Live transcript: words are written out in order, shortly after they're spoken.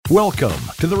Welcome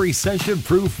to the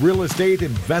Recession-Proof Real Estate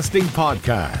Investing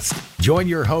Podcast. Join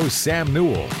your host, Sam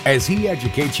Newell, as he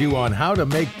educates you on how to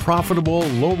make profitable,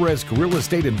 low-risk real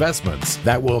estate investments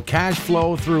that will cash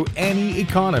flow through any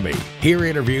economy. Hear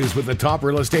interviews with the top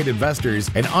real estate investors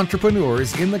and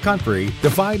entrepreneurs in the country to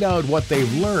find out what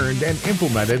they've learned and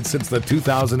implemented since the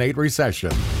 2008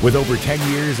 recession. With over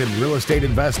 10 years in real estate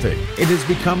investing, it has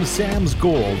become Sam's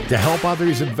goal to help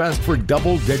others invest for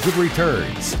double-digit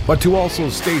returns, but to also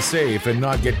stay safe and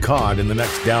not get caught in the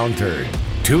next downturn.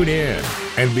 Tune in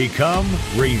and become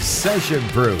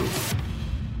recession-proof.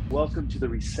 Welcome to the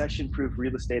Recession-Proof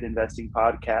Real Estate Investing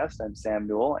Podcast. I'm Sam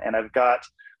Newell, and I've got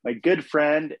my good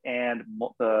friend and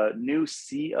the new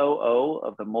COO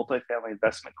of the Multifamily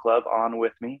Investment Club on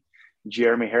with me,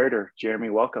 Jeremy Herider. Jeremy,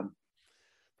 welcome.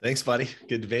 Thanks, buddy.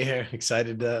 Good to be here.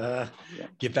 Excited to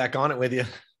get back on it with you.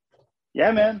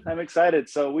 Yeah, man, I'm excited.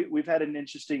 So we've had an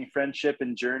interesting friendship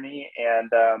and journey,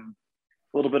 and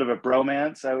a little bit of a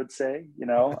bromance, I would say,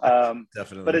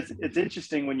 Definitely. But it's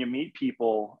interesting when you meet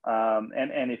people,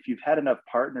 and if you've had enough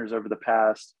partners over the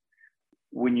past,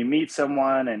 when you meet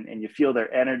someone and you feel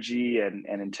their energy and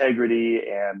integrity,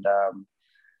 and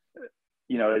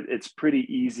it's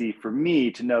pretty easy for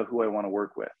me to know who I want to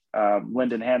work with.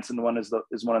 Lyndon Hanson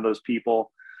is one of those people.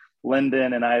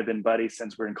 Lyndon and I have been buddies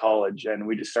since we're in college, and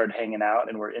we just started hanging out,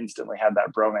 and we're instantly had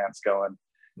that bromance going.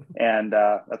 And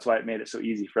that's why it made it so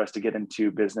easy for us to get into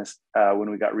business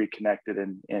when we got reconnected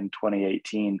in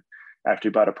 2018 after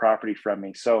he bought a property from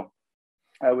me. So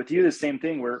with you, the same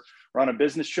thing. We're on a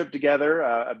business trip together,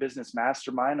 a business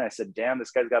mastermind. I said, damn,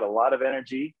 this guy's got a lot of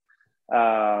energy.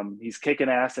 He's kicking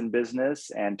ass in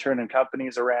business and turning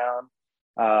companies around.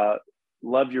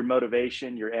 Love your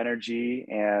motivation, your energy.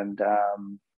 And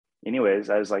anyways,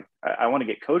 I was like, I want to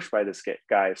get coached by this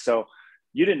guy. So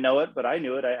you didn't know it, but I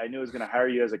knew it. I knew I was going to hire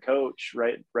you as a coach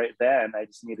right then. I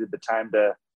just needed the time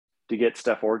to get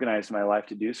stuff organized in my life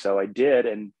to do so. I did.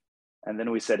 And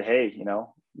then we said, hey,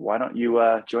 why don't you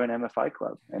join MFI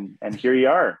Club? And here you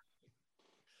are.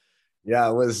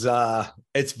 Yeah,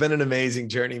 it's been an amazing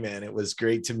journey, man. It was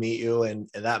great to meet you. And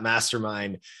that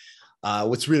mastermind,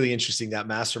 what's really interesting, that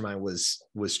mastermind was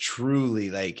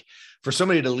truly like, for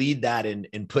somebody to lead that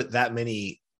and put that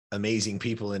many amazing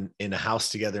people in a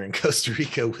house together in Costa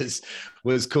Rica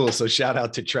was cool. So shout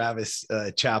out to Travis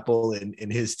Chappell and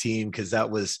his team, because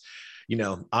that was,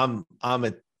 I'm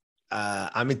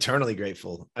eternally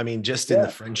grateful. I mean, just in the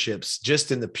friendships,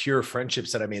 just in the pure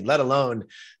friendships that I made, let alone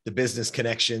the business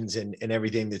connections and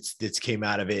everything that's came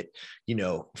out of it,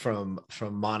 from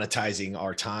monetizing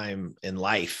our time in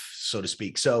life, so to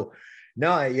speak. So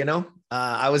no,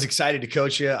 I was excited to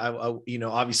coach you. I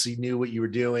obviously knew what you were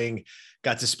doing,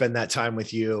 got to spend that time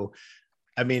with you.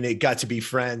 I mean, it got to be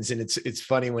friends. And it's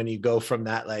funny when you go from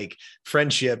that like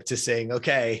friendship to saying,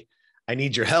 okay, I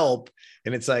need your help.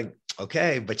 And it's like,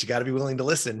 okay, but you got to be willing to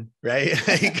listen, right?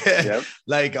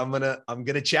 Like I'm going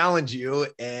to challenge you,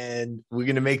 and we're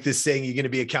going to make this thing, you're going to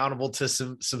be accountable to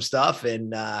some stuff.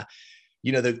 And,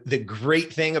 the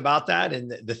great thing about that,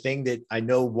 and the thing that I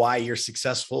know why you're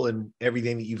successful in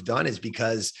everything that you've done, is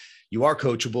because you are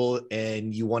coachable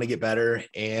and you want to get better,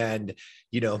 and,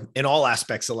 in all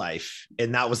aspects of life.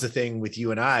 And that was the thing with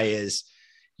you and I is,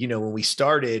 when we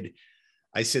started,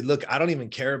 I said, look, I don't even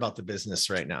care about the business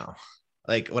right now.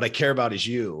 Like what I care about is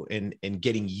you and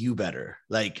getting you better,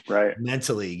 like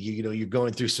mentally, you're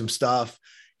going through some stuff.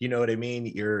 You know what I mean?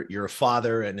 You're a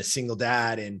father and a single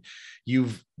dad, and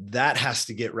that has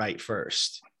to get right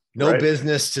first. No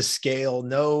business to scale,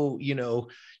 no,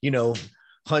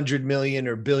 100 million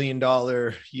or $1 billion,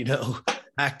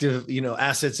 active,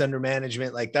 assets under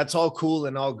management. Like that's all cool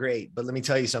and all great. But let me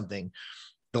tell you something.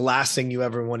 The last thing you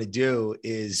ever want to do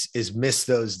is miss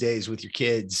those days with your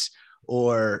kids,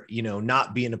 or,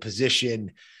 not be in a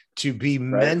position to be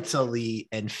mentally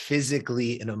and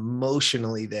physically and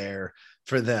emotionally there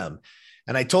for them.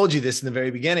 And I told you this in the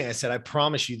very beginning. I said, I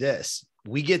promise you this,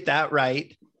 we get that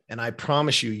right, and I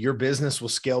promise you, your business will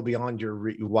scale beyond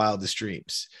your wildest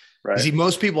dreams. Right. You see,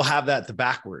 most people have that the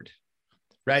backward,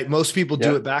 right? Most people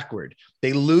do it backward.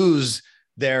 They lose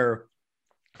their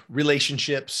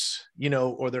relationships,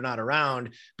 or they're not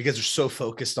around because they're so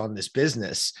focused on this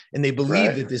business, and they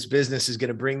believe that this business is going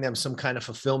to bring them some kind of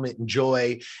fulfillment and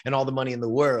joy and all the money in the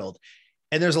world.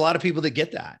 And there's a lot of people that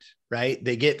get that, right?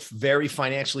 They get very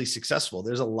financially successful.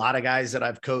 There's a lot of guys that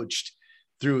I've coached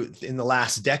through in the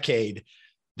last decade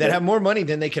that have more money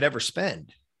than they could ever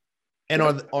spend,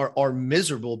 and are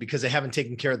miserable because they haven't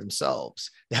taken care of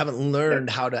themselves. They haven't learned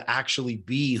how to actually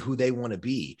be who they want to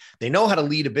be. They know how to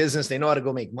lead a business. They know how to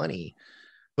go make money,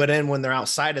 But then when they're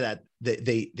outside of that,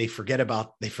 they forget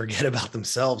about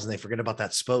themselves, and they forget about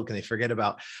that spoke, and they forget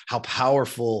about how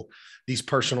powerful these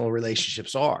personal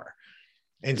relationships are.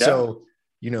 And so,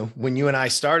 when you and I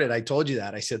started, I told you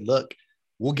that. I said, look,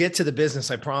 we'll get to the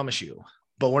business, I promise you,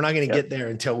 but we're not going to get there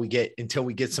until we get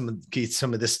some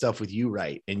of this stuff with you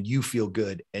right, and you feel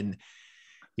good. And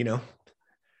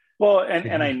well,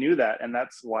 and I knew that, and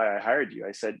that's why I hired you.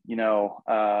 I said,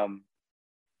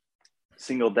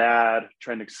 single dad,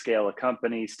 trying to scale a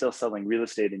company, still selling real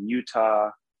estate in Utah,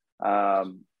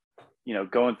 going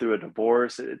through a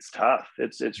divorce. It's tough.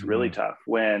 It's really tough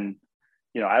when,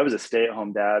 I was a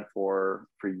stay-at-home dad for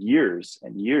years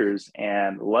and years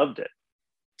and loved it.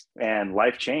 And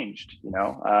life changed,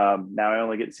 now I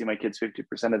only get to see my kids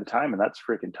 50% of the time, and that's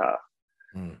freaking tough.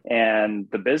 And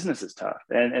the business is tough.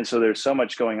 And so there's so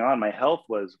much going on. My health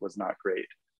was not great.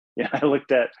 I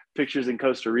looked at pictures in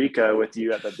Costa Rica with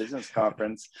you at the business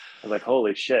conference. I was like,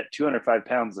 holy shit, 205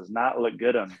 pounds does not look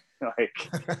good on me.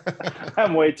 Like,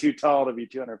 I'm way too tall to be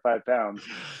 205 pounds.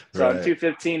 So right. I'm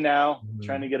 215 now,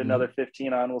 trying to get another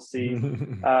 15 on. We'll see.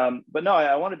 But no,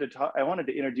 I wanted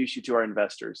to introduce you to our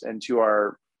investors and to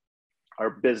our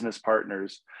business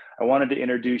partners. I wanted to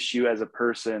introduce you as a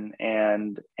person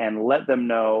and let them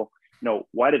know,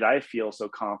 why did I feel so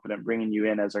confident bringing you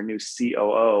in as our new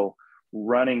COO,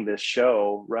 running this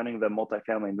show, running the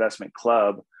Multifamily Investment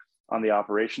Club on the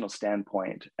operational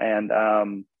standpoint. And,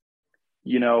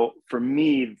 for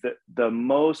me, the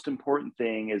most important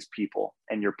thing is people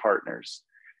and your partners.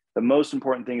 The most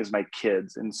important thing is my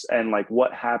kids and like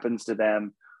what happens to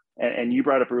them. And you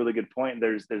brought up a really good point.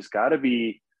 There's gotta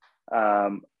be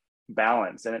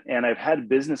balance. And I've had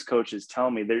business coaches tell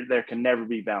me there can never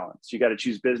be balance. You got to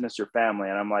choose business or family.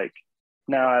 And I'm like,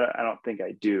 no, I don't think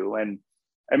I do. And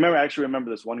I actually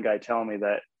remember this one guy telling me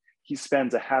that he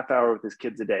spends a half hour with his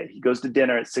kids a day. He goes to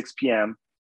dinner at 6 p.m.,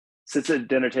 sits at a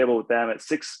dinner table with them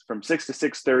from 6 to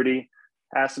 6:30,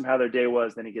 asks them how their day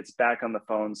was. Then he gets back on the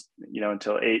phones,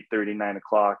 until 8:30, 9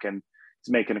 o'clock, and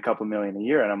he's making a couple million a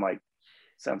year. And I'm like,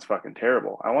 sounds fucking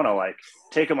terrible. I want to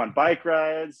take him on bike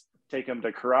rides, take him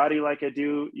to karate like I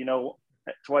do,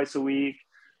 twice a week,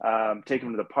 take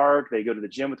him to the park. They go to the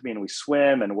gym with me and we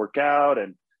swim and work out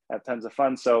and have tons of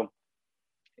fun. So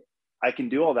I can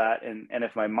do all that. And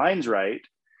if my mind's right,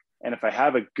 and if I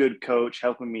have a good coach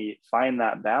helping me find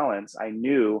that balance, I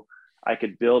knew I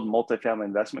could build Multifamily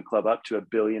Investment Club up to $1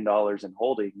 billion in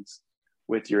holdings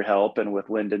with your help and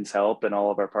with Lyndon's help and all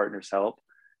of our partners' help,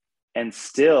 and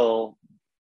still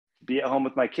be at home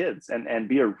with my kids and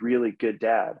be a really good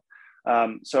dad.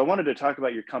 So I wanted to talk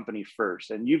about your company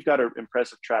first, and you've got an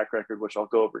impressive track record, which I'll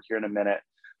go over here in a minute.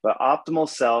 But Optimal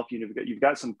Self, you've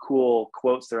got some cool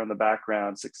quotes there in the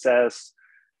background: success,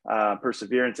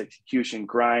 perseverance, execution,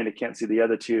 grind. I can't see the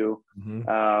other two.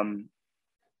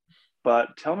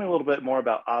 But tell me a little bit more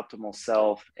about Optimal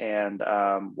Self and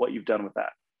what you've done with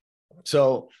that.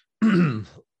 So let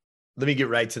me get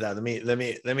right to that.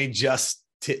 Let me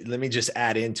just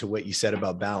add into what you said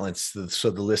about balance,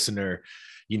 so the listener,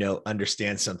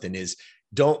 understands something is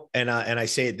and I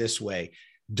say it this way: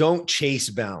 don't chase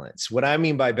balance. What I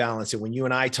mean by balance, and when you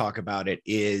and I talk about it,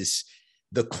 is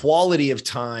the quality of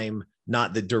time,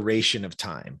 not the duration of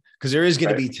time. Because there is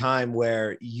going to be time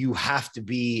where you have to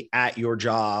be at your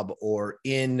job or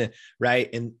in, right?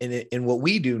 And what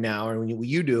we do now, or what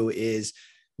you do, is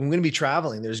I'm going to be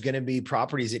traveling. There's going to be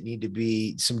properties that need to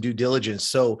be some due diligence.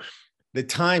 So the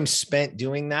time spent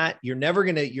doing that, you're never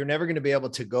going to be able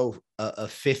to go a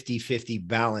 50-50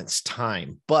 balance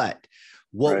time. But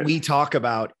what we talk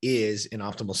about is in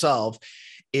Optimal Self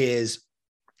is,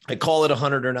 I call it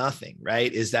 100 or nothing,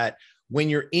 right? Is that when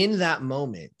you're in that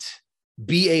moment,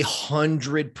 be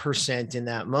 100% in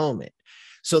that moment.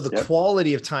 So the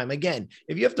quality of time, again,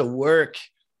 if you have to work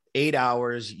 8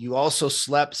 hours, you also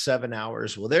slept 7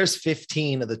 hours. Well, there's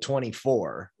 15 of the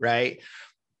 24, right?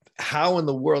 How in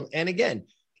the world? And again,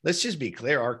 let's just be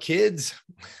clear. Our kids,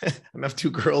 I have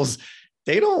 2 girls.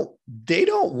 They don't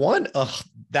want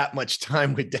that much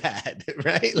time with dad,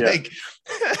 right? Yeah. Like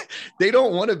they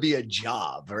don't want to be a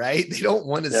job, right? They don't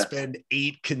want to spend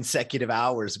 8 consecutive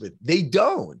hours they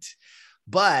don't.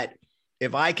 But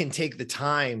if I can take the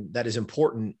time that is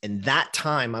important, and that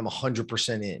time I'm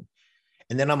 100% in,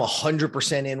 and then I'm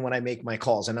 100% in when I make my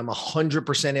calls, and I'm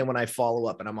 100% in when I follow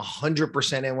up, and I'm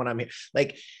 100% in when I'm here.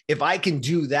 Like, if I can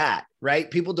do that,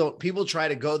 right? People try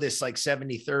to go this like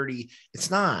 70-30. It's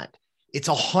not. It's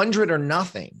 100 or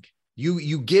nothing.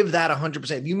 You give that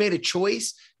 100%. If you made a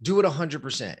choice, do it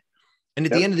 100%. And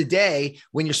at the end of the day,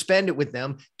 when you spend it with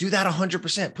them, do that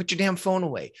 100%. Put your damn phone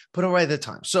away. Put it away at the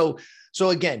time. So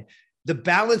again, the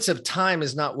balance of time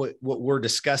is not what we're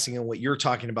discussing and what you're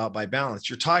talking about by balance.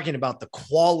 You're talking about the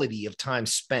quality of time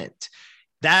spent.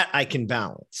 That I can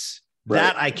balance,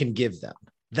 that I can give them,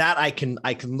 that I can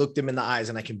look them in the eyes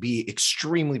and I can be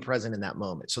extremely present in that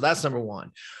moment. So that's number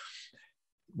one.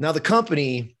 Now the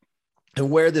company and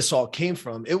where this all came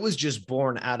from, it was just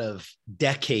born out of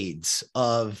decades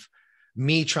of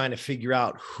me trying to figure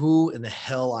out who in the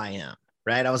hell I am,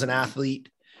 right? I was an athlete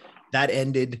that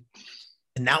ended,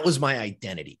 and that was my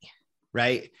identity,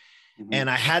 right?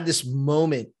 And I had this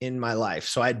moment in my life.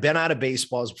 So I'd been out of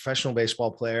baseball as a professional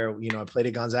baseball player. You know, I played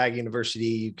at Gonzaga University.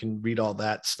 You can read all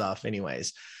that stuff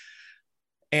anyways.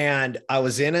 And I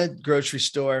was in a grocery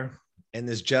store and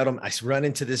this gentleman, I run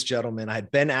into this gentleman.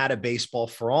 I'd been out of baseball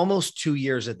for almost 2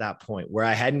 years at that point where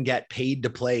I hadn't got paid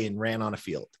to play and ran on a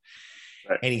field.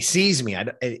 Right. And he sees me.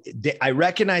 I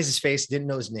recognize his face, didn't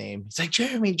know his name. He's like,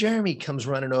 Jeremy comes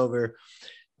running over,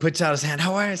 puts out his hand.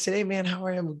 How are you? I said, hey man, how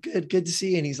are you? I'm good to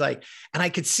see you. And he's like, and I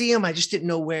could see him. I just didn't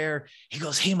know where. He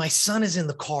goes, hey, my son is in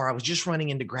the car. I was just running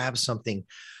in to grab something,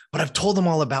 but I've told him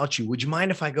all about you. Would you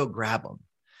mind if I go grab him?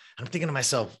 I'm thinking to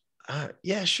myself,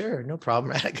 yeah, sure. No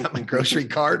problem. Right? I got my grocery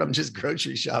cart. I'm just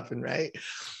grocery shopping. Right.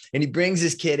 And he brings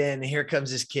his kid in, and here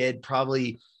comes this kid,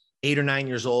 probably 8 or 9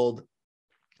 years old.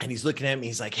 And he's looking at me.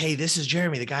 He's like, hey, this is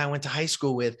Jeremy, the guy I went to high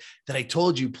school with that I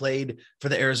told you played for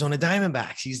the Arizona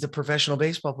Diamondbacks. He's the professional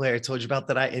baseball player I told you about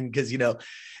that.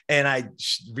 And I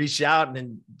reached out and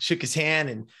then shook his hand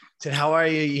and said, how are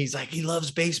you? He's like, he loves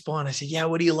baseball. And I said, yeah,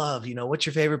 what do you love? You know, what's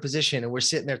your favorite position? And we're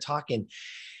sitting there talking.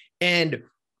 And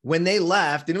when they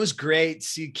left, and it was great to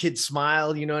see kids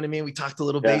smile, you know what I mean? We talked a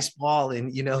little baseball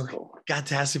and, you know, got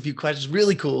to ask a few questions,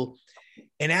 really cool.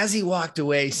 And as he walked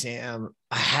away, Sam,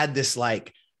 I had this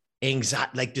like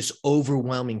anxiety, like this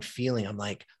overwhelming feeling. I'm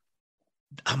like,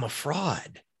 I'm a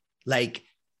fraud. Like,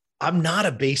 I'm not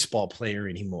a baseball player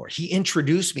anymore. He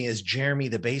introduced me as Jeremy,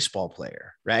 the baseball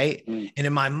player. Right. And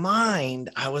in my mind,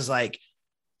 I was like,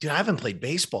 dude, I haven't played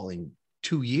baseball in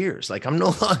 2 years. Like, I'm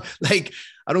no longer like,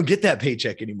 I don't get that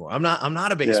paycheck anymore. I'm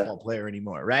not a baseball player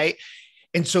anymore. Right.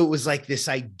 And so it was like this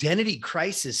identity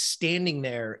crisis standing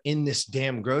there in this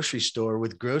damn grocery store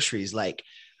with groceries, like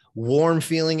warm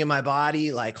feeling in my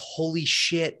body, like, holy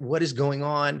shit, what is going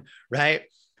on? Right.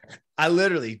 I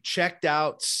literally checked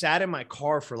out, sat in my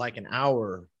car for like an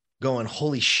hour going,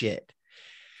 holy shit.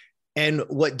 And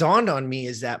what dawned on me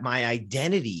is that my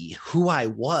identity, who I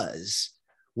was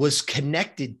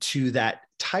connected to that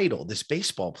title, this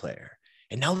baseball player.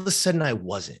 And now all of a sudden I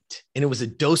wasn't. And it was a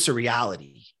dose of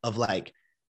reality of like,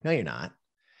 no, you're not.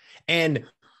 And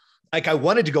like, I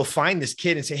wanted to go find this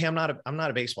kid and say, hey, I'm not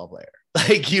a baseball player.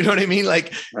 Like, you know what I mean?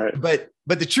 Like, but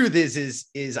the truth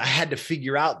is I had to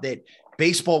figure out that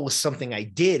baseball was something I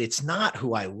did. It's not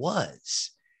who I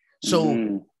was.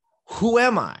 So who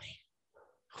am I?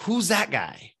 Who's that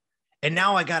guy? And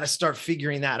now I got to start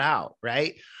figuring that out.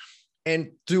 Right.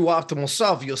 And through Optimal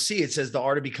Self, you'll see it says the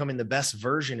art of becoming the best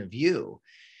version of you.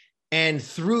 And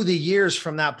through the years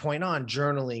from that point on,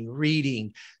 journaling,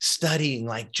 reading, studying,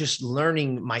 like just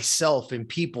learning myself and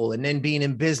people, and then being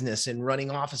in business and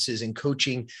running offices and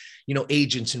coaching, you know,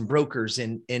 agents and brokers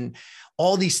and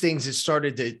all these things that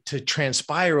started to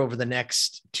transpire over the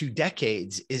next 2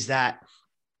 decades is that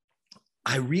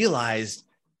I realized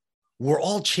we're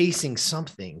all chasing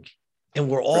something and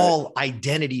we're all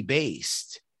identity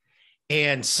based.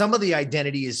 And some of the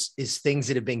identity is things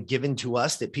that have been given to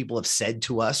us that people have said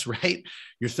to us, right?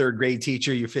 Your 3rd grade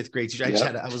teacher, your 5th grade teacher.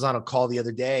 I was on a call the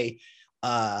other day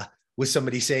with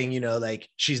somebody saying, you know, like,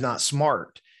 she's not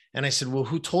smart. And I said, well,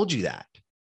 who told you that?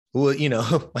 Well, you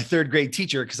know, my 3rd grade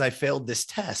teacher, because I failed this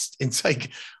test. And it's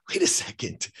like, wait a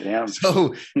second. Damn.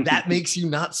 So that makes you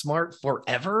not smart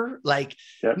forever? Like,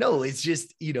 no, it's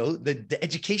just, you know, the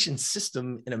education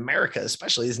system in America,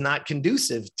 especially, is not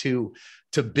conducive to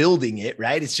building it,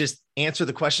 right? It's just answer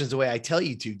the questions the way I tell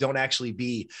you to. Don't actually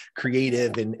be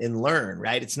creative and learn,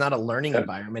 right? It's not a learning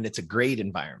environment. It's a grade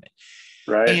environment.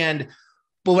 Right.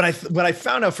 But what I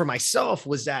found out for myself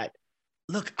was that,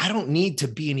 look, I don't need to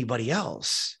be anybody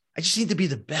else. I just need to be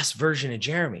the best version of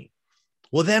Jeremy.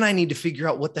 Well, then I need to figure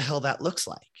out what the hell that looks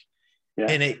like.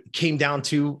 And it came down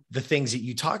to the things that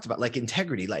you talked about, like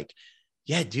integrity, like,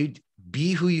 yeah, dude,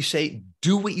 be who you say,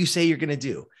 do what you say you're going to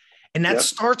do. And that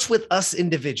starts with us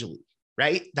individually,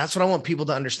 right? That's what I want people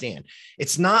to understand.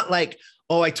 It's not like,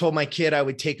 oh, I told my kid I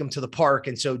would take him to the park,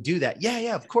 and so do that.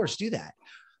 Yeah, of course, do that.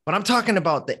 But I'm talking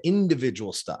about the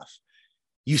individual stuff.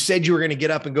 You said you were going to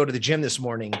get up and go to the gym this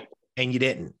morning, and you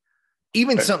didn't.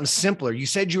 Even something simpler. You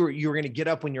said you were going to get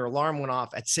up when your alarm went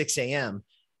off at 6 a.m.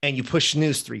 and you pushed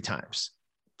snooze 3 times.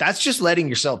 That's just letting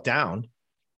yourself down.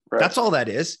 That's all that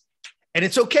is. And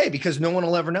it's okay because no one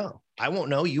will ever know. I won't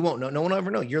know. You won't know. No one will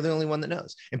ever know. You're the only one that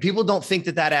knows. And people don't think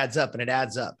that that adds up, and it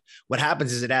adds up. What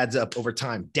happens is it adds up over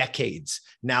time, decades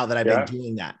now that I've been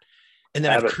doing that. And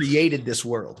then I've created this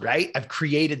world, right? I've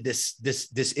created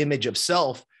this image of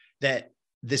self that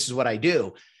this is what I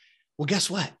do. Well, guess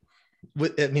what?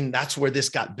 I mean, that's where this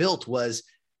got built, was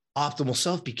optimal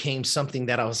self became something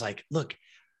that I was like, look,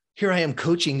 here I am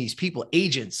coaching these people,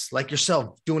 agents like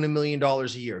yourself, doing $1 million a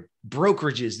year,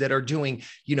 brokerages that are doing,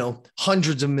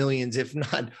 hundreds of millions, if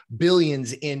not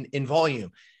billions in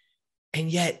volume. And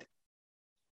yet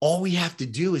all we have to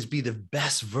do is be the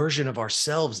best version of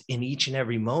ourselves in each and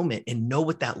every moment and know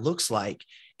what that looks like.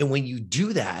 And when you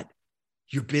do that,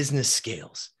 your business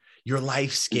scales, your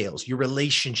life scales, your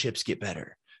relationships get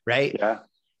better, right? Yeah.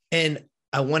 And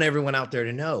I want everyone out there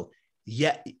to know,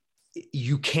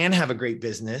 you can have a great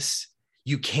business.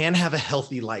 You can have a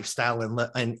healthy lifestyle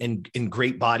and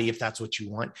great body if that's what you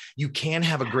want. You can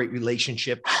have a great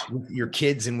relationship with your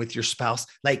kids and with your spouse.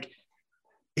 Like,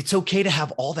 it's okay to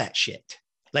have all that shit.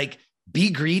 Like, be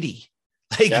greedy.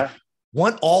 Like,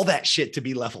 want all that shit to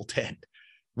be level 10.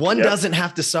 One doesn't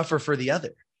have to suffer for the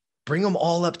other. Bring them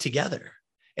all up together.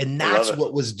 And that's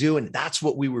what was doing. That's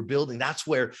what we were building. That's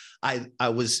where I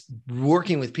was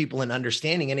working with people and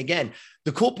understanding. And again,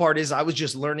 the cool part is I was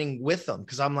just learning with them,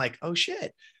 because I'm like, oh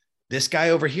shit, this guy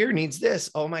over here needs this.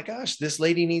 Oh my gosh, this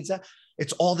lady needs that.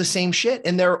 It's all the same shit.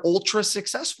 And they're ultra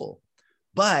successful,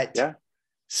 but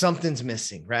something's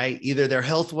missing, right? Either their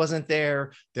health wasn't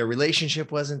there, their relationship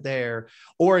wasn't there,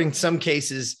 or in some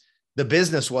cases, the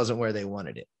business wasn't where they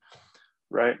wanted it.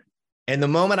 Right. And the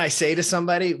moment I say to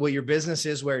somebody, well, your business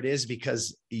is where it is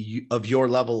because of your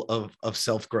level of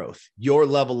self-growth, your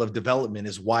level of development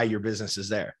is why your business is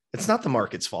there. It's not the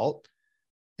market's fault.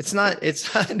 It's not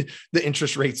the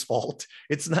interest rate's fault.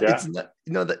 It's not,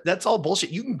 that's all bullshit.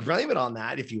 You can blame it on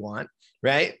that if you want,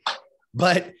 right?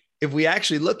 But if we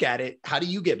actually look at it, how do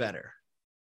you get better?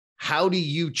 How do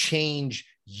you change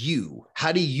you?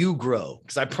 How do you grow?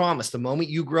 Because I promise the moment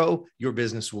you grow, your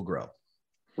business will grow.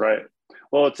 Right.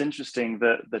 Well, it's interesting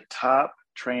that the top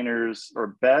trainers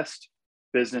or best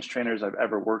business trainers I've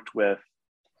ever worked with,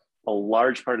 a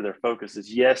large part of their focus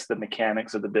is, yes, the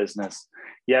mechanics of the business.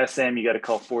 Yeah, Sam, you got to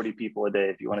call 40 people a day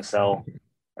if you want to sell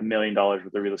 $1 million worth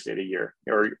of real estate a year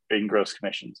or in gross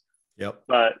commissions. Yep.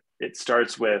 But it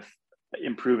starts with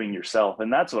improving yourself.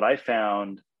 And that's what I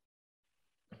found,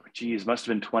 must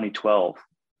have been 2012,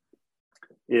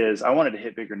 is I wanted to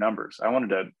hit bigger numbers. I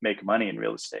wanted to make money in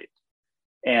real estate.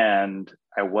 And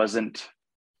I wasn't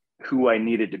who I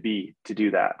needed to be to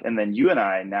do that. And then you and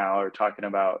I now are talking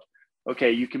about,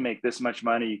 okay, you can make this much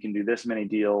money, you can do this many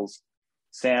deals.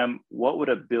 Sam, what would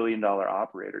 $1 billion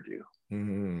operator do?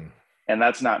 Mm-hmm. And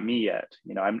that's not me yet.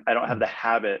 I don't have the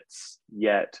habits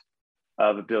yet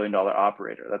of $1 billion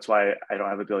operator. That's why I don't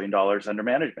have $1 billion under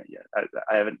management yet.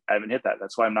 I haven't hit that.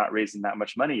 That's why I'm not raising that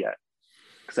much money yet,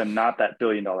 because I'm not that $1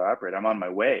 billion operator. I'm on my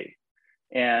way.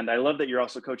 And I love that you're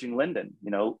also coaching Lyndon.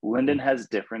 Lyndon has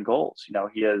different goals.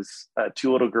 He has 2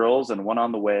 little girls and 1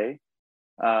 on the way.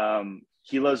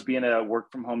 He loves being a work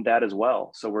from home dad as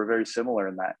well. So we're very similar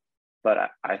in that. But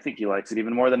I think he likes it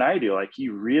even more than I do. Like, he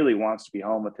really wants to be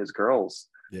home with his girls.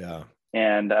 Yeah.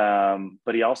 And,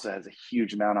 but he also has a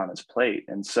huge amount on his plate.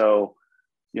 And so,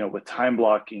 with time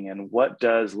blocking and what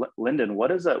does Lyndon, what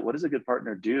does a good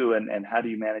partner do? And how do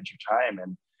you manage your time?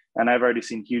 And I've already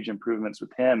seen huge improvements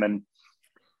with him. And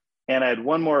I had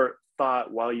one more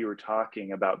thought while you were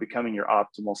talking about becoming your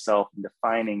optimal self and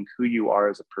defining who you are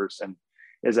as a person.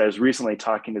 Is I was recently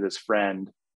talking to this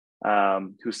friend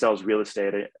who sells real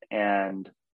estate, and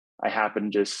I happen to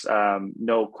just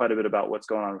know quite a bit about what's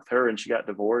going on with her. And she got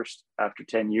divorced after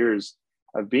 10 years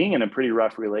of being in a pretty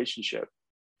rough relationship.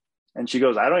 And she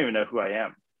goes, I don't even know who I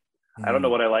am. I don't know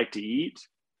what I like to eat.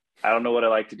 I don't know what I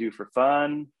like to do for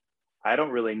fun. I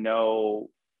don't really know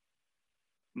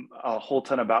a whole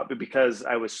ton about it because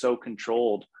I was so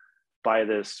controlled by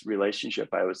this relationship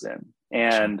I was in.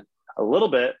 And a little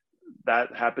bit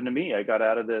that happened to me. I got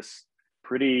out of this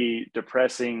pretty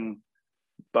depressing,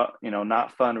 but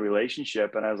not fun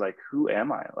relationship. And I was like, who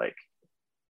am I? Like,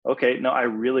 okay, no, I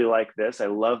really like this. I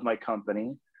love my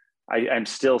company. I'm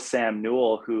still Sam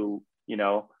Newell, who,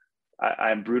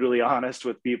 I'm brutally honest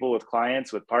with people, with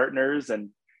clients, with partners and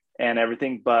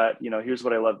everything, but here's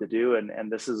what I love to do.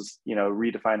 And this is,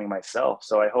 redefining myself.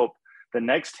 So I hope the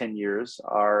next 10 years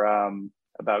are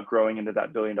about growing into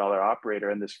that $1 billion operator.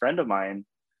 And this friend of mine,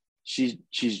 she's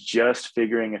just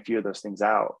figuring a few of those things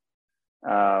out.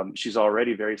 She's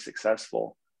already very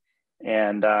successful.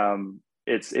 And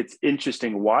it's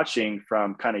interesting watching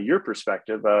from kind of your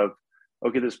perspective of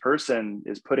okay, this person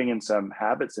is putting in some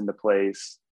habits into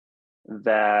place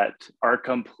that are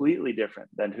completely different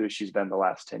than who she's been the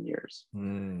last 10 years.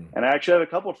 And I actually have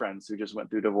a couple of friends who just went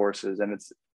through divorces,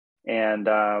 and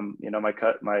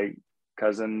my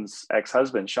cousin's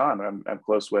ex-husband, Sean, I'm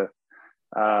close with,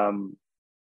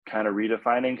 kind of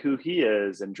redefining who he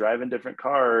is and driving different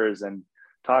cars and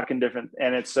talking different.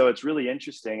 And it's really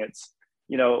interesting. It's,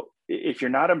 if you're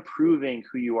not improving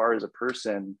who you are as a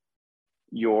person,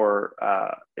 you're,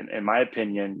 in my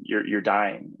opinion, you're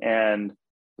dying. And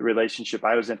the relationship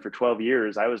I was in for 12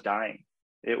 years, I was dying.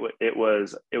 It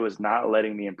was not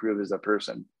letting me improve as a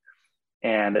person.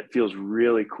 And it feels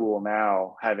really cool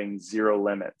now having zero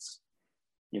limits.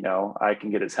 I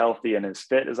can get as healthy and as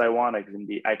fit as I want.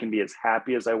 I can be as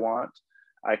happy as I want.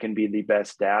 I can be the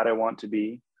best dad I want to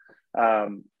be.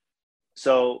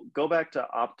 So go back to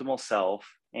optimal self.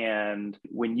 And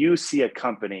when you see a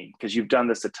company, because you've done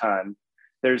this a ton,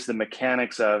 there's the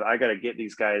mechanics of, I got to get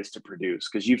these guys to produce,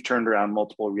 because you've turned around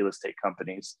multiple real estate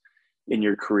companies in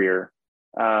your career.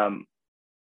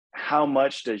 How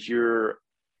much does your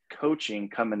coaching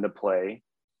come into play?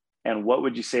 And what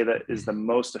would you say that is the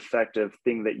most effective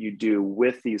thing that you do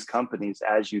with these companies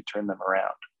as you turn them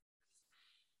around?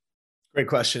 Great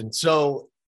question. So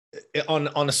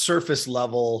on a surface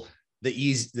level,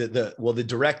 the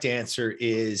direct answer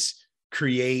is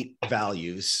create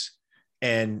values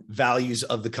and values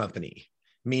of the company,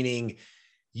 meaning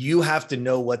you have to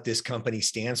know what this company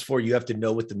stands for. You have to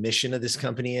know what the mission of this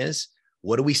company is.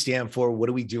 What do we stand for? What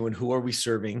are we doing? Who are we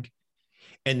serving?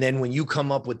 And then when you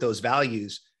come up with those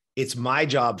values, it's my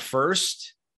job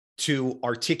first to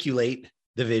articulate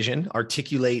the vision,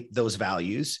 articulate those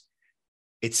values.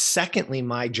 It's secondly,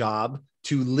 my job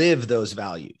to live those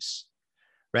values,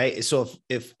 right? So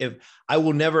if I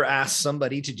will never ask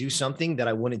somebody to do something that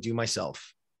I wouldn't do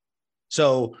myself.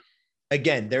 So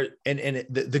again,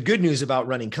 the good news about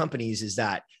running companies is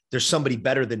that there's somebody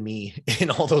better than me in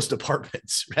all those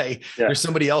departments, right? Yeah. There's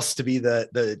somebody else to be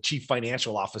the chief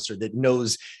financial officer that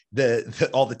knows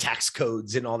all the tax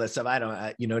codes and all that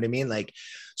stuff. You know what I mean? Like,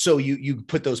 so you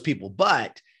put those people,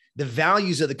 but the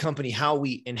values of the company, how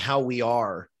we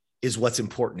are is what's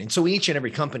important. And so each and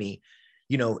every company,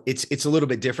 it's a little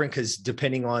bit different because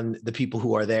depending on the people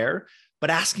who are there, but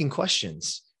asking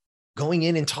questions, going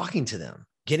in and talking to them,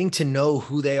 getting to know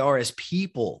who they are as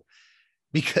people,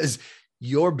 because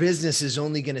your business is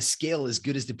only going to scale as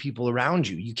good as the people around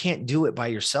you. You can't do it by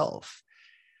yourself.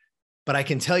 But I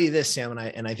can tell you this, Sam,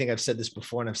 and I think I've said this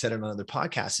before, and I've said it on other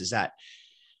podcasts, is that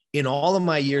in all of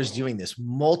my years doing this,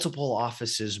 multiple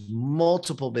offices,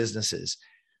 multiple businesses,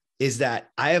 is that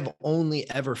I have only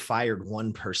ever fired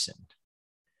one person.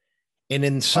 And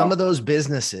in some of those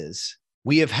businesses,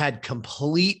 we have had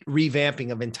complete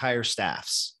revamping of entire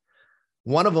staffs.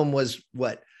 One of them was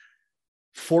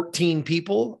 14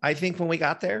 people, I think, when we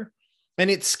got there.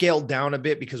 And it scaled down a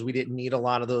bit because we didn't need a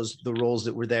lot of the roles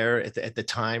that were there at the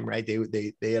time, right?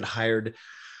 They had hired.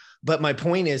 But my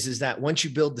point is that once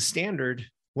you build the standard,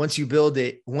 once you build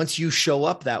it, once you show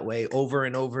up that way over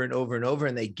and over and over and over,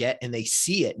 and they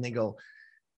see it and they go,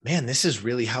 man, this is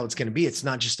really how it's going to be. It's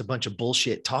not just a bunch of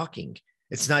bullshit talking.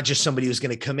 It's not just somebody who's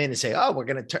going to come in and say, oh, we're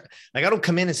going to turn. Like, I don't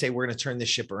come in and say, we're going to turn this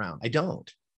ship around. I don't.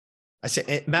 I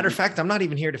say, matter of fact, I'm not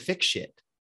even here to fix shit.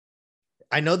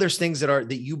 I know there's things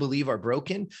that you believe are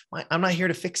broken. I'm not here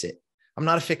to fix it. I'm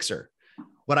not a fixer.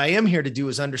 What I am here to do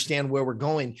is understand where we're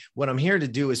going. What I'm here to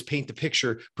do is paint the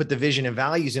picture, put the vision and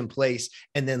values in place,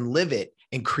 and then live it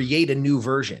and create a new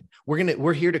version.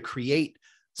 We're here to create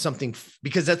something,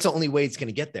 because that's the only way it's going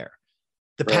to get there.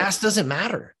 The past doesn't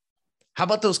matter. How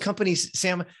about those companies,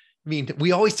 Sam? I mean,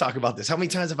 we always talk about this. How many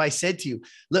times have I said to you,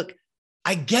 look,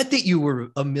 I get that you were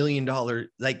 $1 million,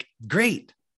 like,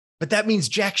 great, but that means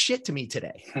jack shit to me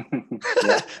today.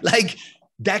 Like,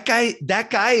 that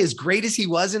guy, as great as he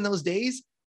was in those days,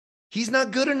 he's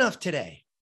not good enough today.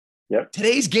 Yep.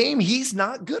 Today's game, he's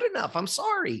not good enough. I'm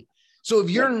sorry. So if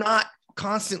you're not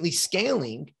constantly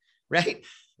scaling, right?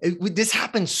 This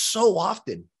happens so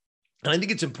often. And I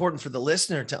think it's important for the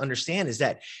listener to understand is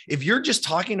that if you're just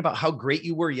talking about how great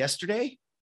you were yesterday,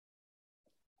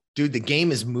 dude, the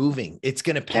game is moving. It's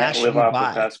going to pass you by. Live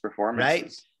off the past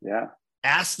performances. Right? Yeah.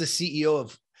 Ask the CEO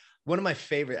of one of my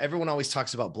favorite, everyone always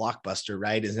talks about Blockbuster,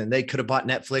 right? And they could have bought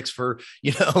Netflix for,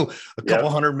 a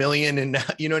couple $100 million and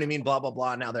you know what I mean? Blah, blah,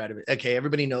 blah. Now they're out of it. Okay.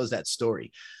 Everybody knows that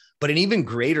story, but an even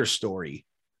greater story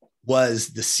was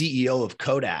the CEO of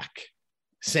Kodak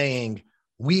saying,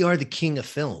 we are the king of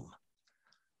film.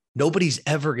 Nobody's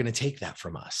ever going to take that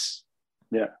from us.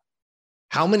 Yeah.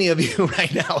 How many of you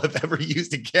right now have ever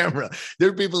used a camera? There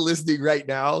are people listening right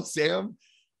now, Sam.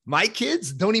 My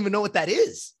kids don't even know what that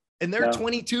is. and they're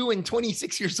 22 and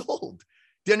 26 years old.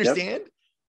 Do you understand?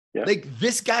 Yep. Like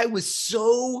this guy was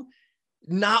so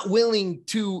not willing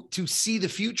to see the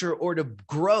future or to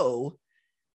grow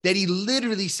that he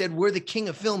literally said, we're the king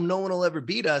of film. No one will ever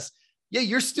beat us. Yeah,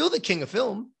 you're still the king of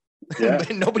film, but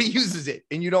nobody uses it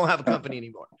and you don't have a company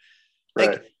anymore.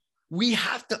 Like we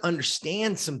have to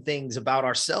understand some things about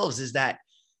ourselves is that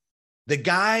the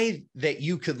guy that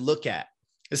you could look at,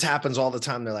 this happens all the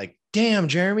time. They're like, damn,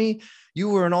 Jeremy, you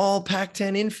were an all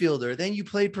Pac-10 infielder. Then you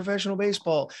played professional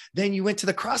baseball. Then you went to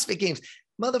the CrossFit Games.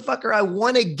 Motherfucker, I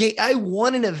won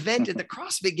an event at the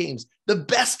CrossFit Games, the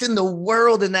best in the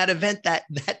world in that event that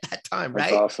time,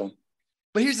 right? That's awesome.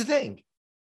 But here's the thing.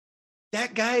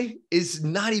 That guy is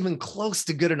not even close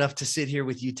to good enough to sit here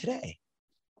with you today.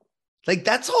 Like,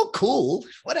 that's all cool,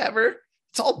 whatever.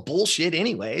 It's all bullshit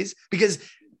anyways, because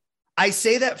I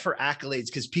say that for accolades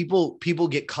because people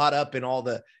get caught up in all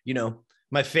the,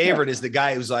 my favorite is the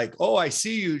guy who's like, oh, I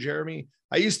see you, Jeremy.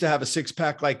 I used to have a six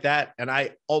pack like that. And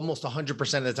I almost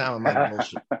 100% of the time, I'm like,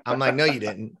 bullshit. I'm like, no, you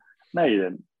didn't. No, you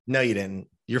didn't. No, you didn't.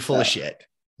 You're full of shit.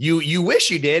 You wish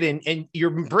you did. And your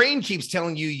brain keeps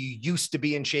telling you used to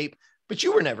be in shape, but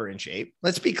you were never in shape.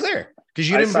 Let's be clear. Because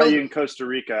you didn't. I saw you in Costa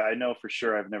Rica. I know for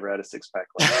sure I've never had a six pack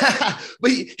like that.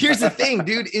 But here's the thing,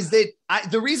 dude, is that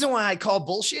the reason why I call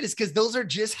bullshit is because those are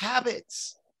just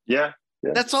habits. Yeah.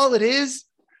 That's all it is.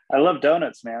 I love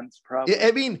donuts, man. It's a problem.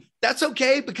 I mean, that's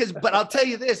okay but I'll tell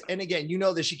you this. And again, you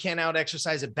know this, you can't out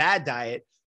exercise a bad diet,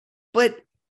 but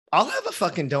I'll have a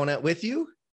fucking donut with you.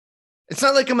 It's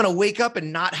not like I'm going to wake up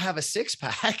and not have a six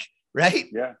pack, right?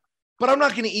 Yeah. But I'm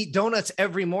not going to eat donuts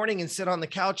every morning and sit on the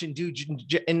couch and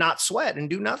not sweat and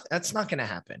do nothing. That's not going to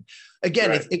happen.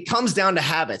 Again, it comes down to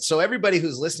habits. So everybody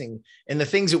who's listening and the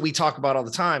things that we talk about all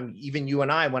the time, even you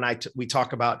and I, when we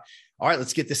talk about, all right,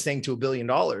 let's get this thing to $1 billion.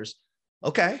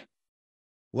 Okay.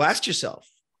 Well, ask yourself,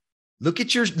 look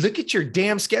at your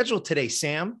damn schedule today,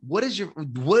 Sam. What is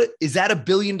that $1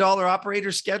 billion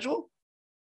operator schedule?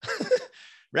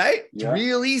 Right? Yeah. It's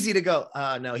real easy to go,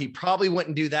 no, he probably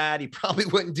wouldn't do that. He probably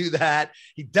wouldn't do that.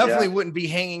 He definitely wouldn't be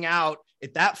hanging out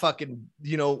at that fucking,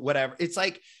 whatever. It's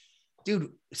like, dude,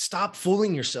 stop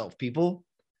fooling yourself, people.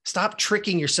 Stop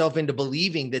tricking yourself into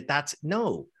believing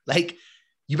no, like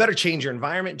you better change your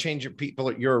environment, change your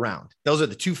people you're around. Those are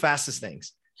the two fastest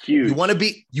things. Huge. You want to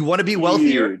be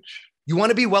wealthier. Huge. You want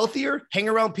to be wealthier, hang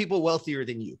around people wealthier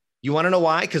than you. You want to know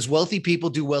why? Because wealthy people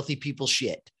do wealthy people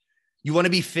shit. You want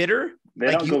to be fitter? They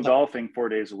don't go golfing 4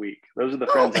 days a week. Those are the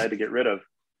friends I had to get rid of.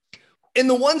 And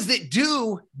the ones that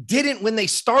didn't when they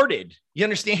started. You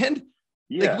understand?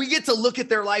 Yeah. Like we get to look at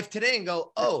their life today and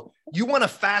go, oh, you want to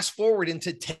fast forward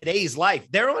into today's life.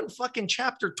 They're on fucking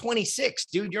chapter 26,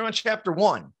 dude. You're on chapter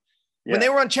 1. Yeah. When they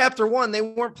were on chapter 1, they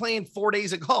weren't playing 4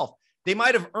 days of golf. They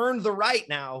might have earned the right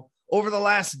now over the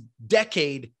last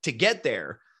decade to get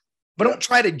there, but don't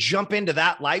try to jump into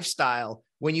that lifestyle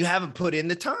when you haven't put in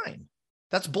the time.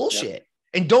 That's bullshit.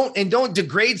 Yep. And don't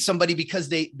degrade somebody because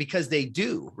they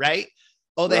do, right?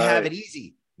 Oh, they have it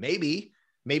easy. Maybe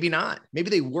not. Maybe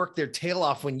they worked their tail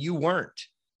off when you weren't,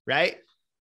 right?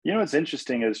 You know, what's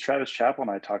interesting is Travis Chappell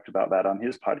and I talked about that on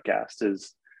his podcast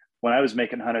is when I was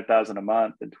making $100,000 a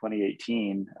month in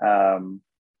 2018,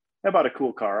 I bought a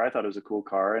cool car. I thought it was a cool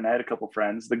car. And I had a couple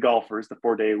friends, the golfers, the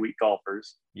 4-day-a-week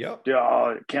golfers. Yep. Dude,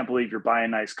 I can't believe you're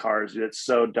buying nice cars. Dude, it's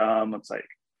so dumb. It's like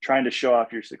trying to show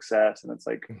off your success. And it's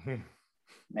like,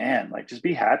 man, like just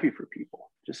be happy for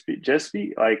people. Just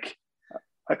be like,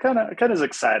 I kind of is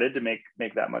excited to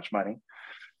make that much money.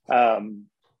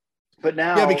 But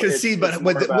now, because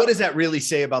what does that really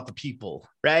say about the people,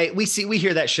 right? We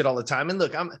hear that shit all the time. And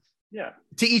look,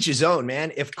 to each his own,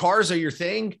 man. If cars are your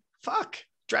thing, fuck.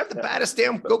 Drive the baddest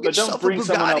damn. Go get yourself a Bugatti.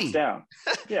 Someone else down.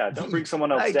 Yeah, don't bring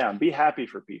someone else down. Be happy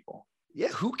for people. Yeah,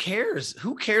 who cares?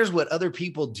 Who cares what other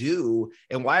people do?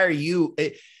 And why are you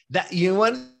that? You know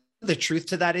what the truth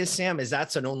to that is, Sam, is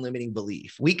that's an own limiting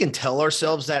belief. We can tell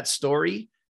ourselves that story,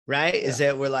 right? Yeah. Is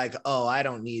that we're like, oh, I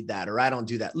don't need that, or I don't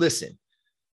do that. Listen,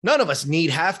 none of us need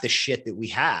half the shit that we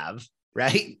have,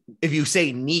 right? If you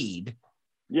say need,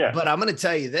 But I'm going to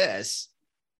tell you this.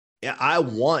 Yeah, I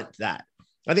want that.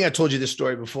 I think I told you this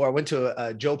story before. I went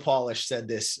to Joe Polish said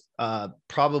this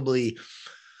probably,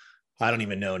 I don't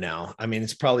even know now. I mean,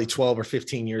 it's probably 12 or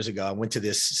 15 years ago. I went to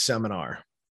this seminar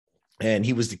and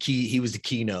he was the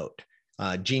keynote,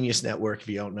 Genius Network. If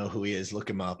you don't know who he is, look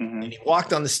him up. Mm-hmm. And he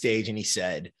walked on the stage and he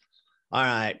said, all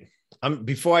right,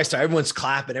 before I start, everyone's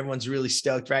clapping. Everyone's really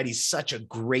stoked, right? He's such a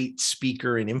great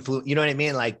speaker and influence. You know what I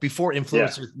mean? Like before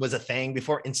influencer was a thing,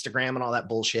 before Instagram and all that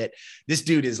bullshit, this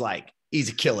dude is like, he's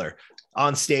a killer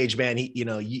on stage, man.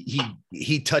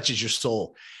 He touches your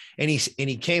soul. And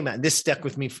he came out, and this stuck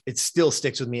with me. It still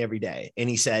sticks with me every day. And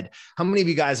he said, how many of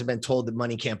you guys have been told that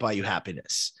money can't buy you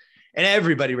happiness? And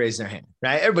everybody raised their hand,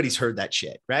 right? Everybody's heard that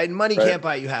shit, right? And money can't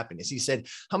buy you happiness. He said,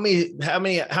 how many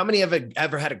have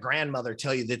ever had a grandmother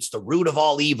tell you that's the root of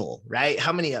all evil, right?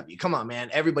 How many of you? Come on, man.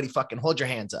 Everybody fucking hold your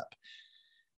hands up.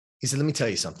 He said, let me tell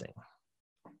you something.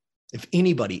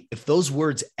 If those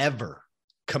words ever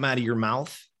come out of your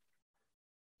mouth,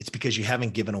 it's because you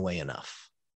haven't given away enough.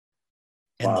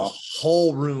 And the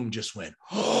whole room just went,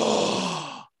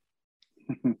 oh,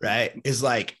 right? Is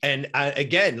like, and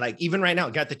again, like even right now, I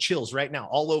got the chills right now,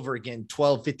 all over again,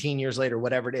 12, 15 years later,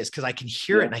 whatever it is. Cause I can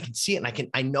hear it and I can see it and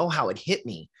I know how it hit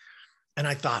me. And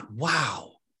I thought,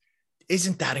 wow,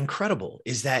 isn't that incredible?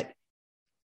 Is that,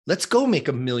 let's go make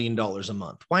 $1 million a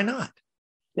month. Why not?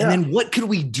 Yeah. And then what could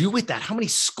we do with that? How many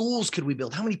schools could we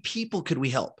build? How many people could we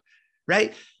help?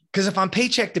 Right? Because if I'm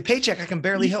paycheck to paycheck, I can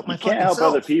barely help my fucking self. You can't help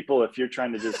other people if you're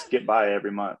trying to just get by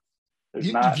every month.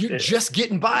 You're just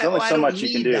getting by. There's only so much you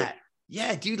can do. That.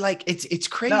 Yeah, dude, like it's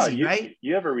crazy, right?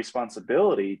 You have a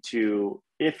responsibility to,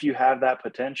 if you have that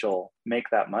potential, make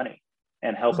that money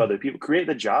and help other people, create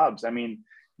the jobs. I mean,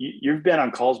 you've been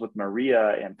on calls with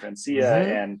Maria and Francia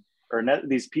and Ernest,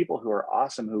 these people who are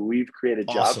awesome, who we've created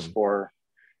jobs for.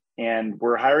 And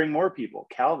we're hiring more people.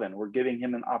 Calvin, we're giving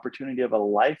him an opportunity of a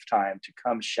lifetime to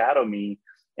come shadow me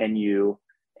and you.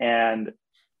 And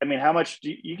I mean, how much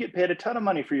do you get paid? A ton of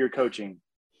money for your coaching.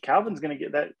 Calvin's going to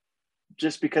get that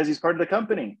just because he's part of the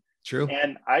company. True.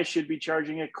 And I should be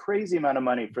charging a crazy amount of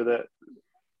money for the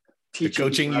teaching,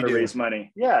 coaching how to raise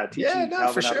money. Yeah.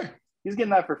 No, for sure. He's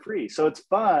getting that for free. So it's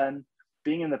fun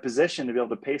being in the position to be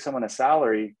able to pay someone a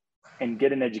salary and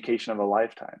get an education of a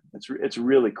lifetime. It's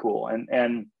really cool.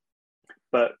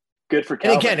 But good for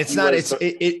Calvin. And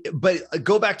again, but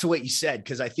go back to what you said,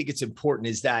 because I think it's important,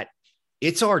 is that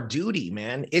it's our duty,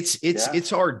 man.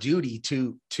 It's our duty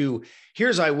to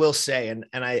here's, I will say, and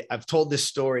I've told this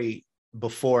story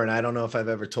before, and I don't know if I've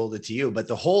ever told it to you, but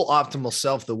the whole optimal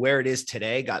self, the where it is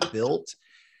today, got built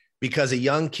because a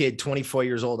young kid, 24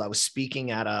 years old, I was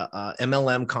speaking at a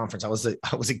MLM conference. I was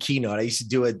a keynote. I used to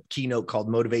do a keynote called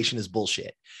Motivation is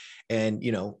Bullshit. And,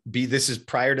 this is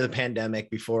prior to the pandemic,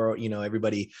 before,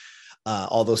 everybody,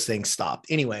 all those things stopped.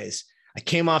 Anyways, I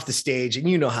came off the stage, and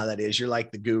you know how that is. You're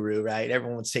like the guru, right?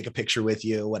 Everyone wants to take a picture with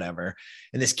you, whatever.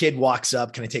 And this kid walks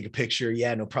up, can I take a picture?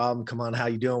 Yeah, no problem. Come on. How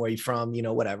you doing? Where are you from?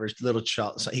 Whatever. Little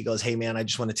child. So he goes, hey man, I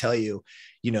just want to tell you,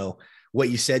 what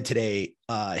you said today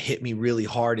hit me really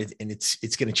hard, and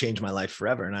it's going to change my life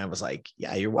forever. And I was like,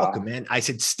 yeah, you're welcome, man. I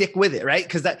said, stick with it. Right.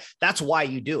 Cause that's why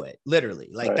you do it. Literally.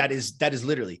 Like that is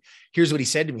literally, here's what he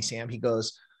said to me, Sam. He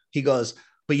goes, but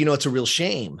it's a real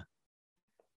shame.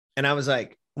 And I was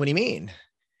like, what do you mean?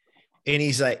 And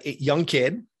he's like, young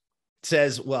kid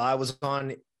says, well, I was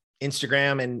on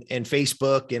Instagram and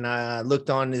Facebook, and I looked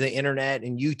on the internet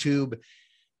and YouTube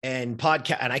and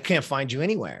podcast, and I can't find you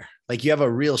anywhere. Like, you have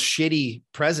a real shitty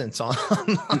presence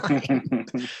online.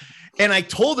 And I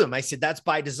told him, I said, that's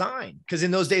by design. Cause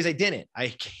in those days I didn't.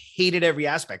 I hated every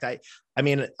aspect. I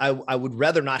mean, I would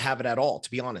rather not have it at all, to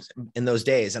be honest, in those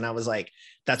days. And I was like,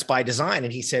 that's by design.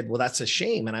 And he said, well, that's a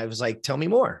shame. And I was like, tell me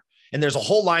more. And there's a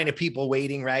whole line of people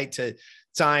waiting, right, to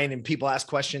sign, and people ask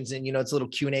questions, and, it's a little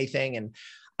Q&A thing. And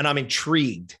I'm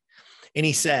intrigued. And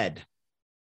he said,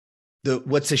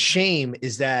 what's a shame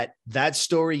is that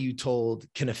story you told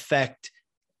can affect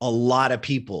a lot of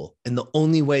people. And the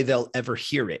only way they'll ever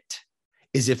hear it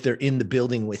is if they're in the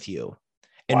building with you.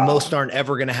 And most aren't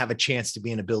ever going to have a chance to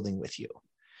be in a building with you.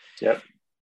 Yep.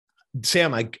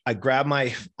 Sam, I grabbed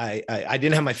I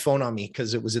didn't have my phone on me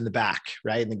because it was in the back,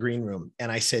 right, in the green room. And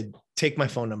I said, take my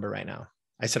phone number right now.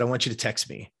 I said, I want you to text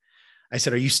me. I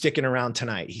said, are you sticking around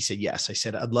tonight? He said, yes. I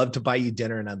said, I'd love to buy you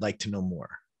dinner, and I'd like to know more.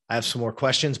 I have some more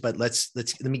questions, but let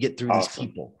me get through these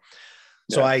people.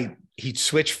 So he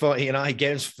switched phone, he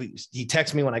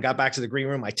texted me when I got back to the green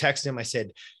room. I texted him. I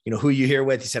said, who are you here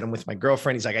with? He said, I'm with my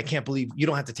girlfriend. He's like, I can't believe you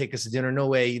don't have to take us to dinner. No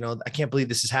way. I can't believe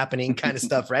this is happening, kind of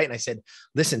stuff. Right. And I said,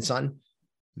 listen, son,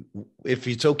 if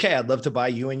it's okay, I'd love to buy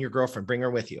you and your girlfriend, bring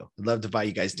her with you. I'd love to buy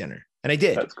you guys dinner. And I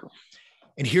did. That's cool.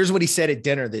 And here's what he said at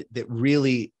dinner that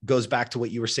really goes back to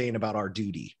what you were saying about our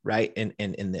duty. Right. And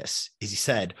in this is, he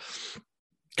said,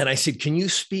 and I said, can you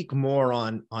speak more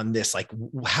on this? Like,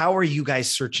 how are you guys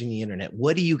searching the internet?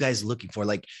 What are you guys looking for?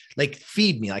 Like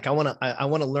feed me. Like, I want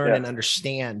to learn and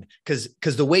understand,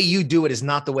 because the way you do it is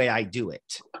not the way I do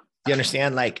it. You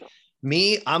understand? Like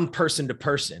me, I'm person to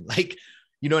person. Like,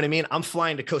 you know what I mean? I'm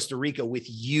flying to Costa Rica with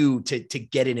you to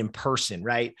get it in person.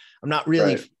 Right. I'm not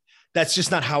really, that's just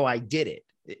not how I did it,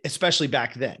 especially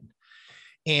back then.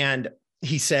 And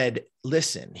he said,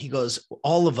 listen, he goes,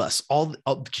 all of us, all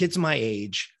the kids my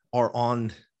age they're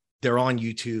on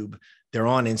YouTube, they're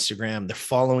on Instagram, they're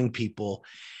following people.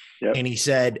 Yep. And he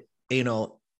said,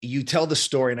 you tell the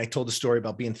story. And I told the story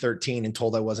about being 13 and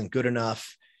told I wasn't good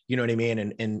enough. You know what I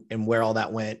mean? And where all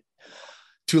that went.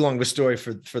 Too long of a story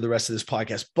for the rest of this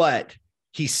podcast. But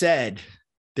he said,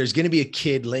 there's going to be a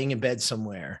kid laying in bed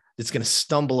somewhere that's going to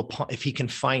stumble upon, if he can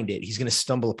find it, he's going to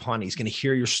stumble upon it. He's going to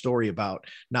hear your story about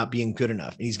not being good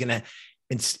enough. And he's going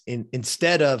to,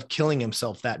 instead of killing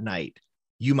himself that night,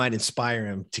 you might inspire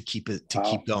him to keep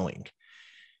going.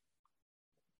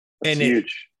 That's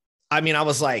huge. I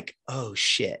was like, oh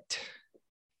shit,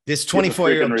 this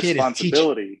 24-year-old kid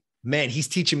is he's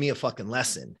teaching me a fucking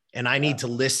lesson, and I need to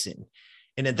listen.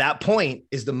 And at that point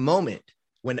is the moment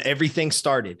when everything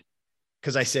started.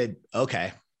 Cause I said,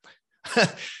 okay,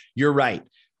 you're right.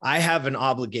 I have an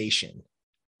obligation.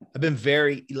 I've been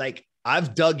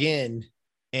I've dug in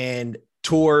and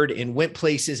toured and went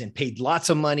places and paid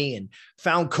lots of money and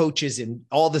found coaches and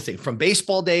all the things from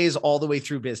baseball days all the way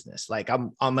through business. Like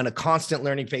I'm in a constant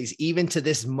learning phase, even to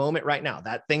this moment right now.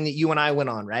 That thing that you and I went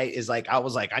on, right, is like, I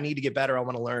was like, I need to get better. I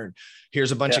want to learn.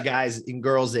 Here's a bunch of guys and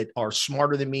girls that are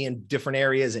smarter than me in different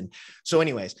areas. And so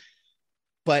anyways,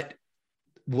 but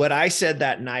what I said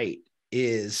that night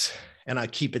is, and I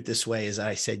keep it this way, is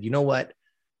I said, you know what?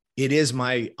 It is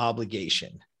my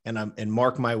obligation. And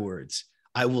mark my words,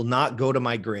 I will not go to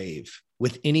my grave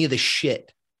with any of the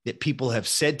shit that people have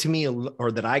said to me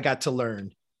or that I got to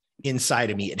learn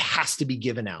inside of me. It has to be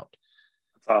given out.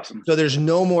 That's awesome. So there's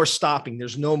no more stopping.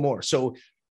 There's no more. So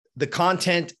the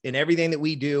content and everything that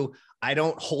we do, I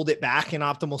don't hold it back in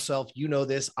Optimal Self. You know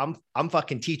this. I'm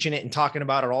fucking teaching it and talking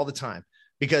about it all the time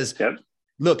because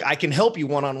look, I can help you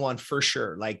one-on-one for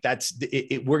sure. Like that's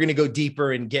we're going to go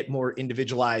deeper and get more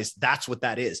individualized. That's what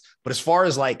that is. But as far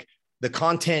as like the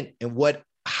content and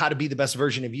how to be the best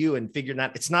version of you and figuring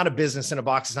out, it's not a business in a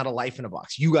box. It's not a life in a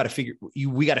box. We got to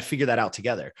figure that out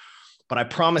together. But I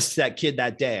promised that kid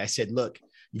that day, I said, look,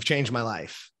 you've changed my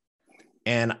life,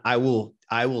 and I will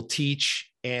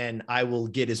teach, and I will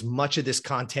get as much of this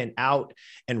content out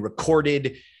and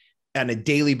recorded on a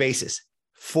daily basis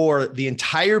for the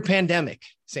entire pandemic,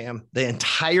 Sam, the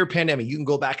entire pandemic. You can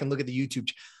go back and look at the YouTube.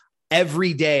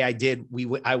 Every day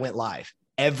I went live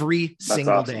every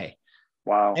single day.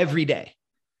 Wow. Every day.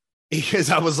 Because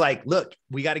I was like, look,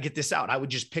 we got to get this out. I would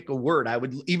just pick a word.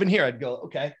 I'd go,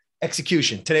 okay,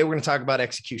 execution. Today, we're going to talk about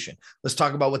execution. Let's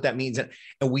talk about what that means. And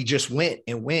we just went.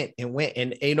 And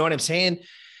you know what I'm saying?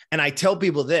 And I tell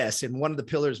people this, and one of the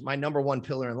pillars, my number one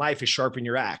pillar in life is sharpen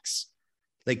your axe.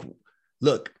 Like,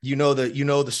 look, you know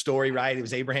the story, right? It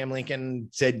was Abraham Lincoln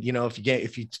said,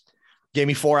 if you gave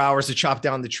me 4 hours to chop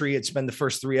down the tree, I'd spend the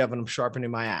first 3 of them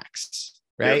sharpening my axe.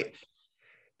 Right. Yep.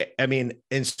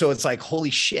 And so it's like, holy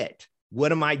shit,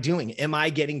 what am I doing? Am I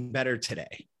getting better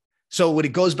today? So when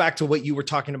it goes back to what you were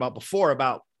talking about before,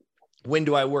 about when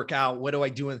do I work out? What do I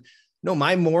do? No,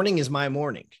 my morning is my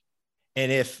morning.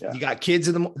 And if you got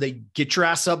kids they get your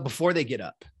ass up before they get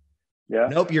up. Yeah.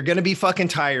 Nope. You're going to be fucking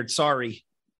tired. Sorry.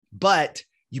 But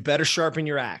you better sharpen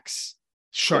your axe,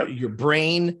 your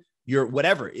brain, your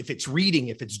whatever. If it's reading,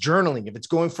 if it's journaling, if it's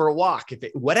going for a walk,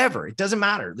 whatever, it doesn't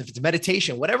matter. If it's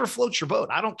meditation, whatever floats your boat,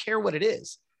 I don't care what it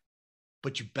is,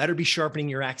 but you better be sharpening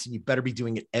your axe, and you better be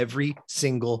doing it every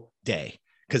single day.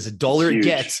 Because the duller it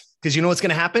gets, because you know what's going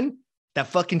to happen? That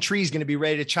fucking tree is going to be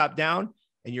ready to chop down,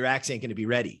 and your axe ain't going to be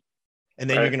ready. And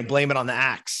then you're going to blame it on the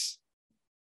axe.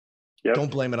 Yep.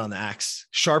 Don't blame it on the axe.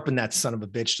 Sharpen that son of a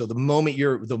bitch. So the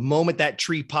moment that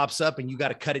tree pops up and you got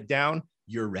to cut it down,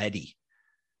 you're ready.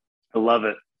 I love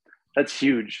it. That's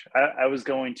huge. I was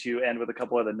going to end with a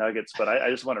couple other nuggets, but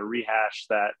I just want to rehash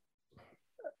that.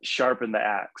 Sharpen the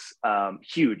axe.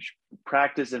 Huge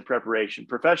practice and preparation.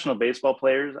 Professional baseball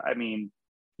players, I mean,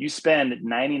 you spend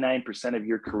 99% of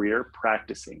your career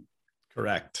practicing.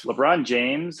 Correct. LeBron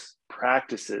James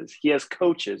practices. He has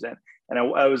coaches. And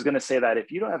I was going to say that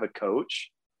if you don't have a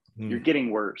coach, you're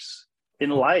getting worse in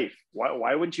life.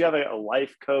 Why wouldn't you have a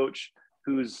life coach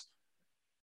who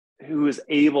is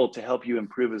able to help you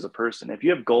improve as a person? If you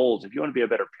have goals, if you want to be a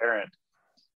better parent,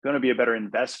 if you want to be a better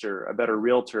investor, a better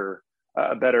realtor,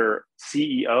 a better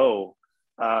CEO,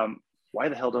 why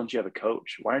the hell don't you have a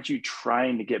coach? Why aren't you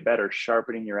trying to get better,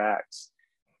 sharpening your axe?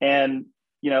 And,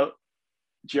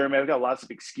 Jeremy, I've got lots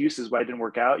of excuses why I didn't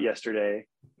work out yesterday.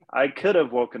 I could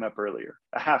have woken up earlier,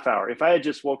 a half hour. If I had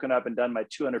just woken up and done my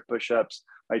 200 push-ups,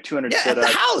 my 200 sit-ups. At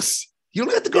the house. You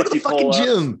don't have to go to the fucking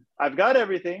gym. I've got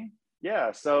everything.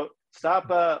 Yeah. So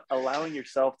allowing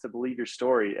yourself to believe your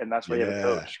story. And that's why you have a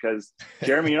coach. Because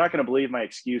Jeremy, you're not going to believe my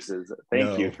excuses.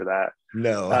 Thank you for that.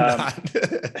 No, I'm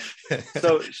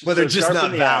not. Well, they're just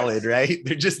not valid, right?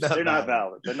 They're just not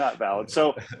valid. They're not valid.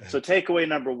 So takeaway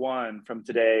number one from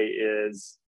today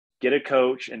is get a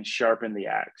coach and sharpen the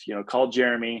axe. Call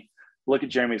Jeremy, look at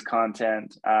Jeremy's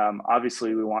content.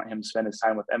 Obviously we want him to spend his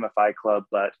time with MFI Club,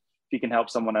 but if he can help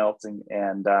someone else,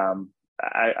 and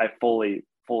I fully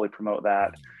promote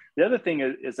that. The other thing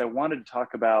is I wanted to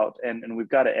talk about, and we've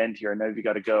got to end here. I know you've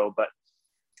got to go, but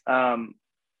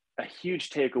a huge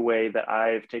takeaway that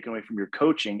I've taken away from your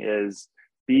coaching is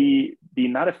be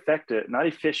not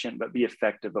efficient, but be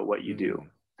effective at what you do.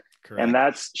 Correct. And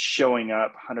that's showing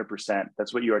up 100%.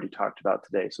 That's what you already talked about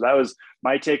today. So that was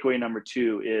my takeaway number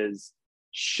 2 is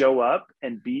show up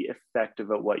and be effective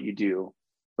at what you do.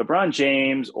 LeBron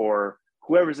James or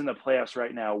whoever's in the playoffs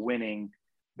right now winning,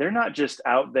 they're not just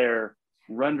out there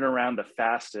running around the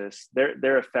fastest.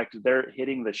 They're effective. They're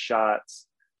hitting the shots.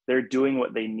 They're doing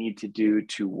what they need to do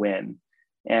to win.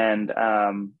 And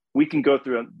we can go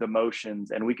through the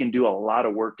motions and we can do a lot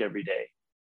of work every day,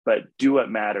 but do what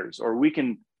matters. Or we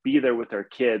can be there with our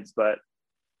kids, but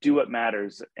do what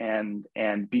matters and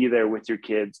be there with your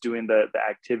kids, doing the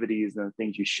activities and the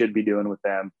things you should be doing with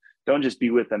them. Don't just be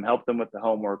with them, help them with the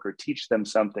homework or teach them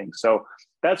something. So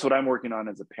that's what I'm working on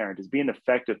as a parent, is being an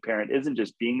effective parent isn't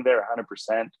just being there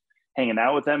 100%, hanging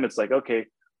out with them. It's like, okay,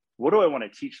 what do I want to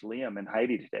teach Liam and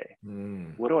Heidi today?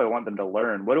 What do I want them to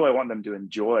learn? What do I want them to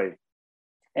enjoy?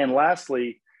 And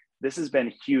lastly, this has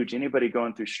been huge. Anybody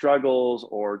going through struggles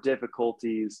or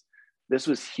difficulties, this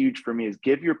was huge for me, is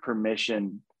give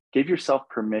yourself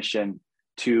permission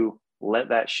to let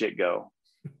that shit go.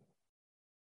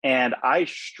 And I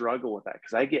struggle with that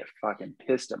because I get fucking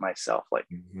pissed at myself. Like,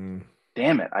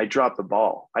 damn it, I dropped the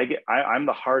ball. I'm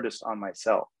the hardest on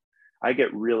myself. I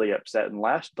get really upset. And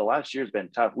the last year's been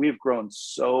tough. We've grown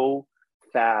so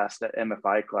fast at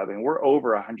MFI Club, and we're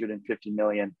over $150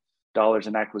 million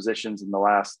in acquisitions in the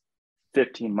last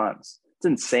 15 months. It's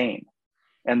insane.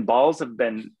 And balls have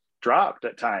been dropped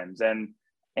at times.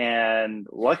 And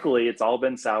luckily it's all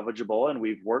been salvageable and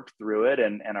we've worked through it,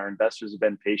 and our investors have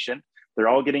been patient. They're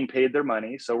all getting paid their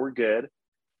money, so we're good.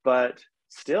 But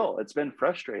still, it's been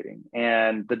frustrating.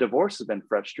 And the divorce has been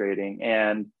frustrating.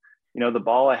 And, the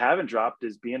ball I haven't dropped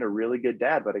is being a really good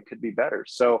dad, but it could be better.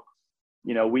 So,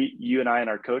 you and I in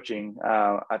our coaching,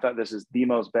 I thought this is the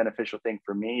most beneficial thing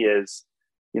for me is,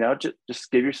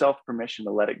 just give yourself permission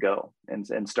to let it go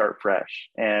and start fresh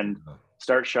and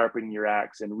start sharpening your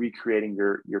axe and recreating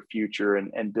your future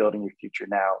and building your future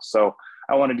now. So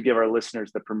I wanted to give our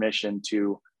listeners the permission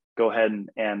to go ahead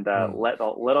and let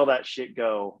all that shit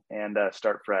go and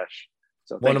start fresh.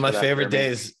 So one of my favorite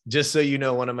days, just so you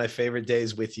know, one of my favorite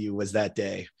days with you was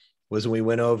when we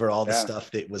went over all the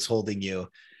stuff that was holding you.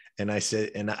 And I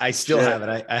said, and I still have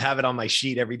it. I have it on my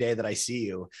sheet every day that I see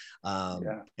you.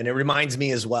 And it reminds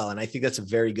me as well. And I think that's a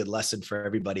very good lesson for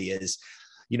everybody is,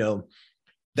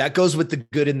 that goes with the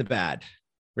good and the bad,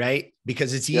 right?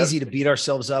 Because it's easy to beat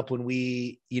ourselves up when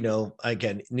we,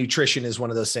 again, nutrition is one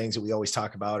of those things that we always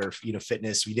talk about, or,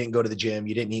 fitness. You didn't go to the gym,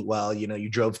 you didn't eat well, you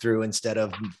drove through instead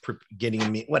of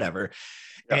getting me, whatever.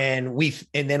 Yep.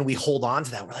 And then we hold on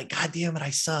to that. We're like, God damn it, I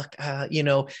suck.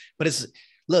 But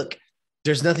look,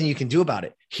 there's nothing you can do about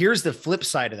it. Here's the flip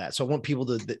side of that. So I want people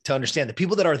to understand, the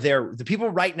people that are there, the people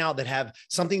right now that have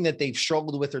something that they've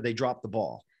struggled with, or they dropped the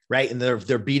ball, right? And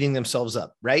they're beating themselves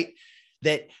up, right?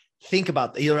 That think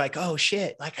about that. You're like, oh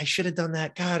shit, like I should have done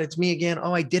that. God, it's me again.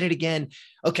 Oh, I did it again.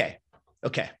 Okay.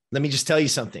 Let me just tell you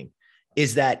something,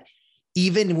 is that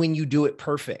even when you do it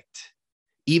perfect,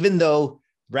 even though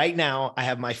right now I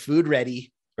have my food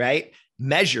ready, right?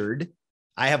 Measured,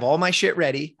 I have all my shit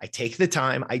ready. I take the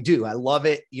time. I do. I love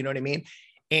it. You know what I mean?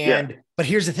 But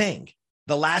here's the thing.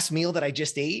 The last meal that I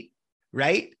just ate,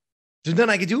 right? There's nothing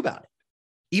I could do about it.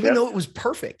 Even though it was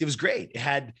perfect, it was great. It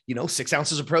had, 6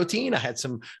 ounces of protein. I had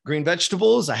some green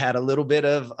vegetables. I had a little bit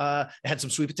of, I had some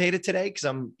sweet potato today because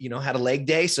I'm, had a leg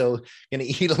day. So going to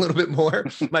eat a little bit more.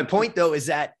 My point though, is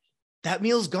that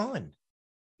meal's gone.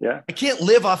 Yeah. I can't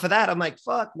live off of that. I'm like,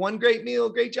 fuck, one great meal.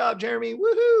 Great job, Jeremy.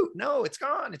 Woohoo. No, it's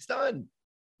gone. It's done.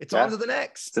 It's on to the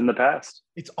next. It's in the past.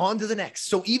 It's on to the next.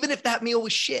 So even if that meal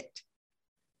was shit,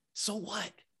 so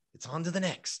what? It's on to the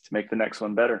next. Make the next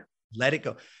one better. Let it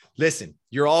go. Listen,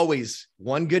 you're always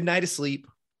one good night of sleep.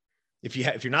 If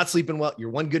you're not sleeping well, you're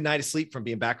one good night of sleep from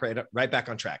being back right back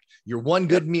on track. You're one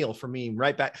good meal from being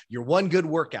right back. You're one good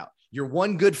workout. You're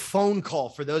one good phone call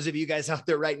for those of you guys out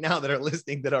there right now that are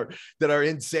listening, that are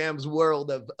in Sam's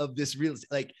world of this real estate.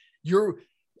 Like you're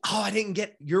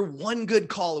one good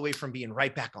call away from being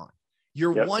right back on.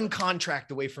 You're Yep. one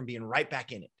contract away from being right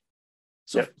back in it.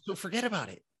 So, Yep. so forget about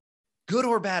it. Good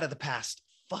or bad of the past.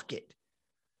 Fuck it.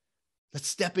 Let's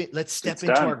step in. Let's step It's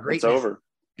into done. our It's greatness. over.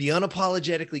 Be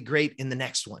unapologetically great in the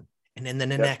next one. And then in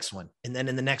the Yep. next one. And then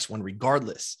in the next one,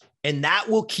 regardless. And that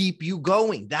will keep you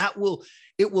going.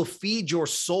 It will feed your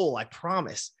soul. I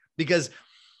promise. Because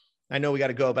I know we got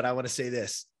to go, but I want to say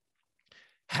this.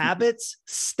 Habits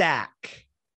stack.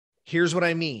 Here's what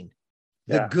I mean.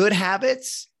 The Yeah. good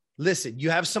habits. Listen, you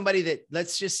have somebody that,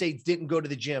 let's just say, didn't go to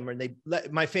the gym, or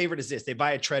my favorite is this. They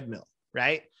buy a treadmill,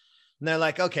 right? And they're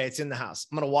like, okay, it's in the house.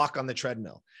 I'm going to walk on the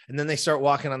treadmill. And then they start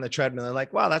walking on the treadmill. They're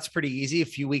like, wow, that's pretty easy. A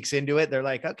few weeks into it, they're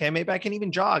like, okay, maybe I can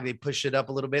even jog. They push it up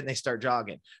a little bit and they start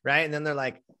jogging, right? And then they're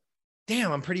like,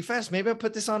 damn, I'm pretty fast. Maybe I'll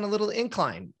put this on a little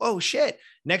incline. Oh shit.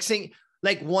 Next thing,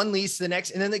 like one leads to the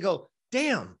next. And then they go,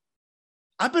 damn,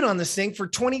 I've been on this thing for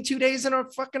 22 days in a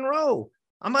fucking row.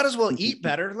 I might as well eat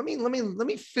better. Let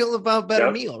me feel about better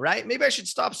Yep. meal, right? Maybe I should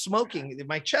stop smoking.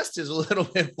 My chest is a little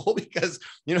bit full because,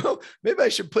 maybe I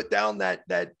should put down that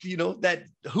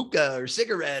hookah or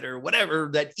cigarette or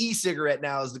whatever. That e-cigarette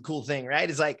now is the cool thing, right?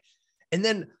 It's like, and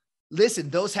then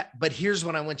listen, but here's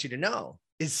what I want you to know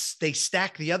is they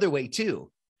stack the other way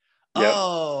too. Yep.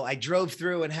 Oh, I drove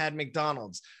through and had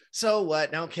McDonald's. So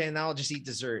what? Okay, now I'll just eat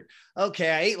dessert. Okay,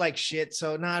 I ate like shit.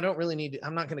 So no, I don't really need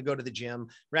I'm not going to go to the gym,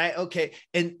 right? Okay.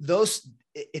 And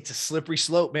it's a slippery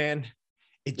slope, man.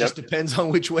 It just depends on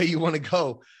which way you want to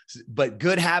go. But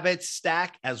good habits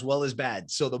stack as well as bad.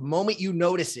 So the moment you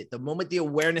notice it, the moment the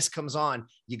awareness comes on,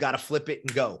 you got to flip it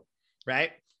and go,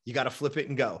 right? You got to flip it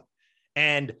and go.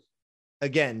 And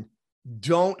again,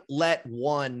 don't let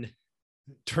one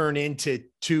turn into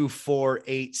 2, 4,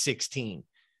 8, 16.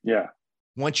 Yeah.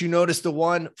 Once you notice the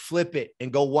one, flip it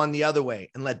and go one the other way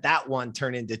and let that one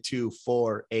turn into 2,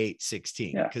 4, 8,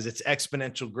 16. Yeah. Because it's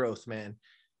exponential growth, man.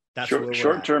 That's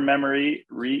short-term memory,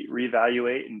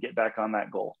 reevaluate and get back on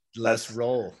that goal. Let's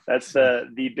roll. That's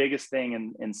the biggest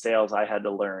thing in sales I had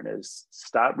to learn is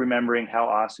stop remembering how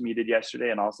awesome you did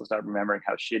yesterday and also stop remembering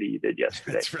how shitty you did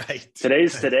yesterday. That's right.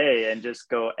 Today's today, and just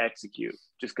go execute.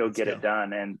 Just go get it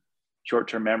done. And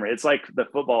short-term memory. It's like the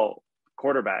football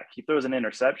quarterback. He throws an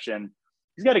interception.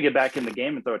 He's got to get back in the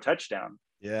game and throw a touchdown.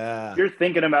 Yeah. If you're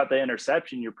thinking about the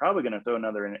interception, you're probably going to throw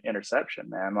another interception,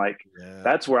 man. Like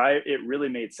that's where it really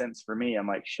made sense for me. I'm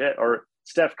like, shit. Or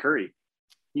Steph Curry,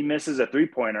 he misses a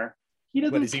 3-pointer. He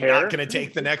doesn't care. Is he not going to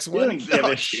take the next one? He doesn't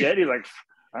give a shit. He's like,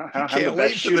 I'm the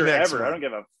best shooter ever. I don't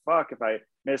give a fuck if I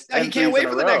miss 10 he can't wait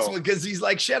for the next one because he's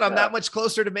like, shit, I'm that much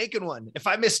closer to making one. If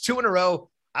I miss 2 in a row,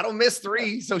 I don't miss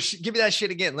 3. So give me that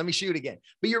shit again. Let me shoot again.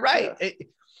 But you're right. Yeah.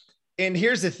 And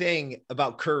here's the thing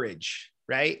about courage,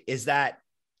 right? Is that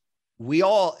we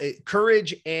all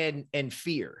courage and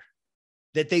fear,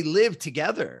 that they live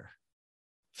together.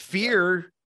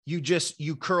 Fear,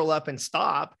 you curl up and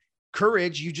stop.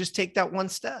 Courage, you just take that one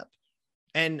step.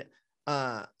 And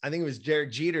I think it was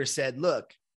Derek Jeter said,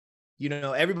 look,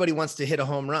 everybody wants to hit a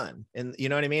home run. And you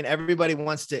know what I mean? Everybody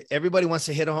wants to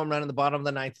hit a home run in the bottom of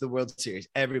the ninth of the World Series.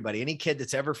 Everybody, any kid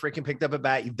that's ever freaking picked up a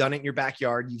bat, you've done it in your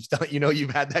backyard. You've done,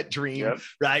 you've had that dream,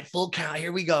 right? Full count.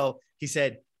 Here we go. He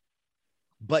said,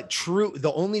 but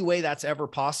the only way that's ever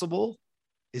possible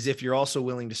is if you're also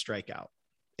willing to strike out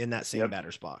in that same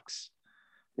batter's box.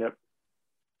 Yep.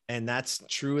 And that's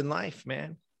true in life,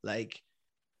 man. Like,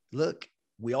 look,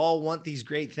 we all want these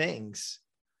great things,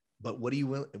 but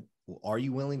are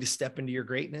you willing to step into your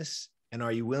greatness? And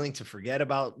are you willing to forget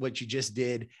about what you just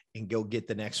did and go get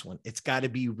the next one? It's got to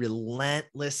be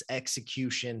relentless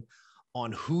execution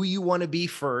on who you want to be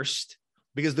first,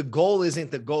 because the goal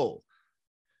isn't the goal,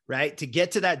 right? To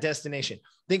get to that destination.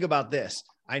 Think about this.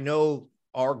 I know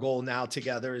our goal now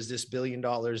together is this $1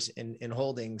 billion in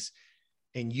holdings,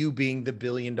 and you being the $1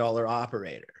 billion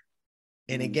operator.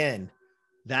 And again,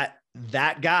 that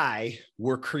guy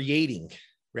we're creating,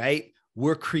 right?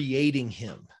 We're creating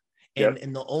him.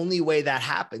 And the only way that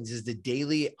happens is the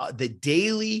daily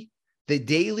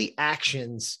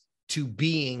actions to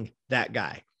being that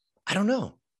guy. I don't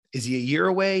know. Is he a year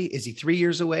away? Is he 3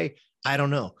 years away? I don't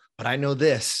know. But I know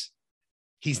this.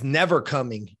 He's never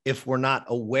coming if we're not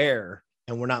aware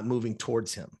and we're not moving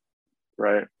towards him.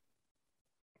 Right.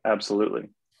 Absolutely.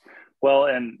 Well,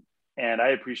 and I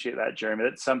appreciate that, Jeremy.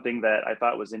 That's something that I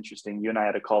thought was interesting. You and I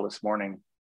had a call this morning.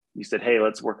 You said, hey,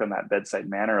 let's work on that bedside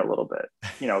manner a little bit,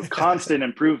 constant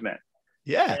improvement.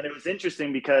 Yeah. And it was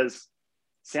interesting because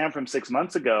Sam from 6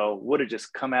 months ago would have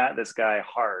just come at this guy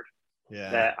hard. Yeah.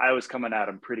 That I was coming at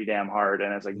him pretty damn hard.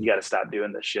 And I was like, you got to stop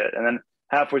doing this shit. And then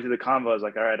halfway through the convo, I was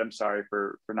like, all right, I'm sorry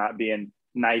for not being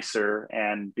nicer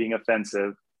and being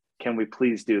offensive. Can we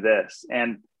please do this?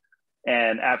 And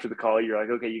And after the call, you're like,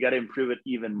 okay, you got to improve it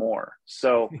even more.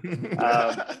 So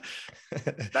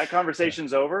that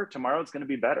conversation's over. Tomorrow it's going to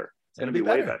be better. It's going to be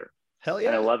way better. Hell yeah.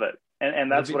 And I love it.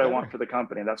 And that's what I want for the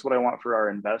company. That's what I want for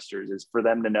our investors, is for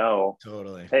them to know,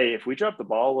 totally, hey, if we drop the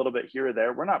ball a little bit here or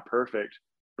there, we're not perfect,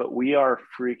 but we are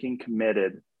freaking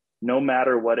committed, no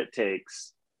matter what it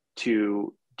takes,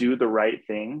 to do the right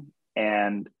thing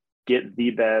and get the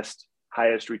best,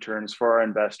 highest returns for our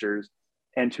investors,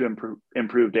 and to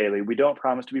improve daily. We don't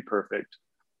promise to be perfect,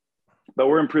 but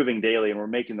we're improving daily, and we're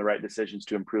making the right decisions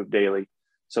to improve daily.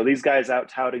 So these guys out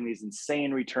touting these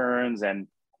insane returns, and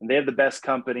they have the best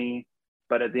company,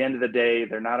 but at the end of the day,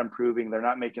 they're not improving. They're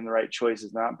not making the right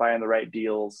choices, not buying the right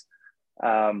deals.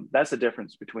 That's the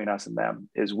difference between us and them,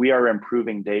 is we are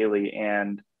improving daily,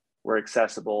 and we're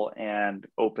accessible and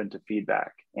open to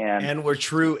feedback. And we're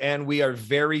true. And we are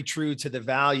very true to the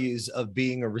values of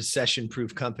being a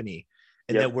recession-proof company.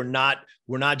 And that we're not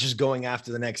just going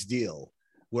after the next deal.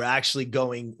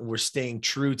 We're staying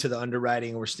true to the underwriting,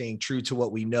 and we're staying true to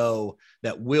what we know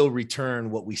that will return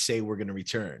what we say we're going to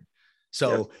return.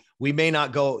 So we may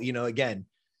not go, again,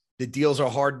 the deals are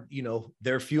hard,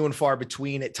 they're few and far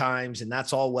between at times, and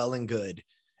that's all well and good.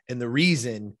 And the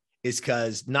reason is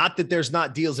because not that there's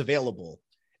not deals available.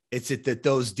 It's that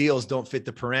those deals don't fit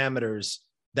the parameters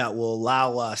that will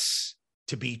allow us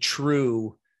to be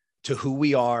true to who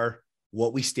we are,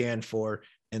 what we stand for,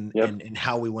 and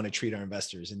how we want to treat our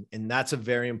investors. And that's a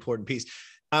very important piece.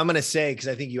 I'm going to say, because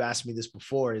I think you asked me this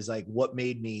before, is like, what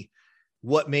made me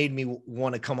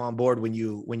want to come on board when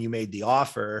you made the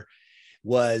offer,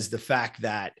 was the fact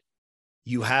that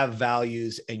you have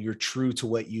values and you're true to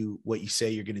what you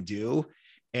say you're going to do.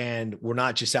 And we're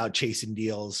not just out chasing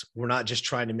deals. We're not just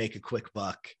trying to make a quick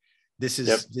buck. This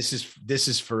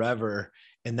is forever.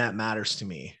 And that matters to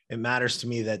me. It matters to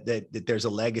me that there's a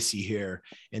legacy here,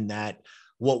 and that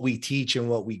what we teach and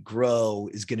what we grow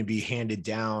is going to be handed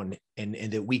down,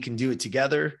 and that we can do it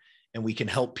together, and we can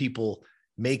help people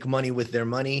make money with their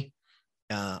money.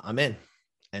 I'm in.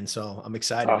 And so I'm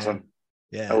excited. Awesome. Man.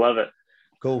 Yeah. I love it.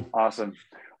 Cool. Awesome.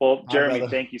 Well, Jeremy,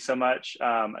 thank you so much.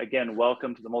 Again,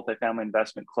 welcome to the Multifamily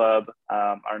Investment Club.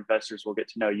 Our investors will get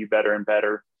to know you better and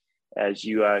better as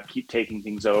you keep taking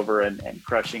things over and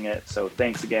crushing it. So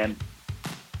thanks again.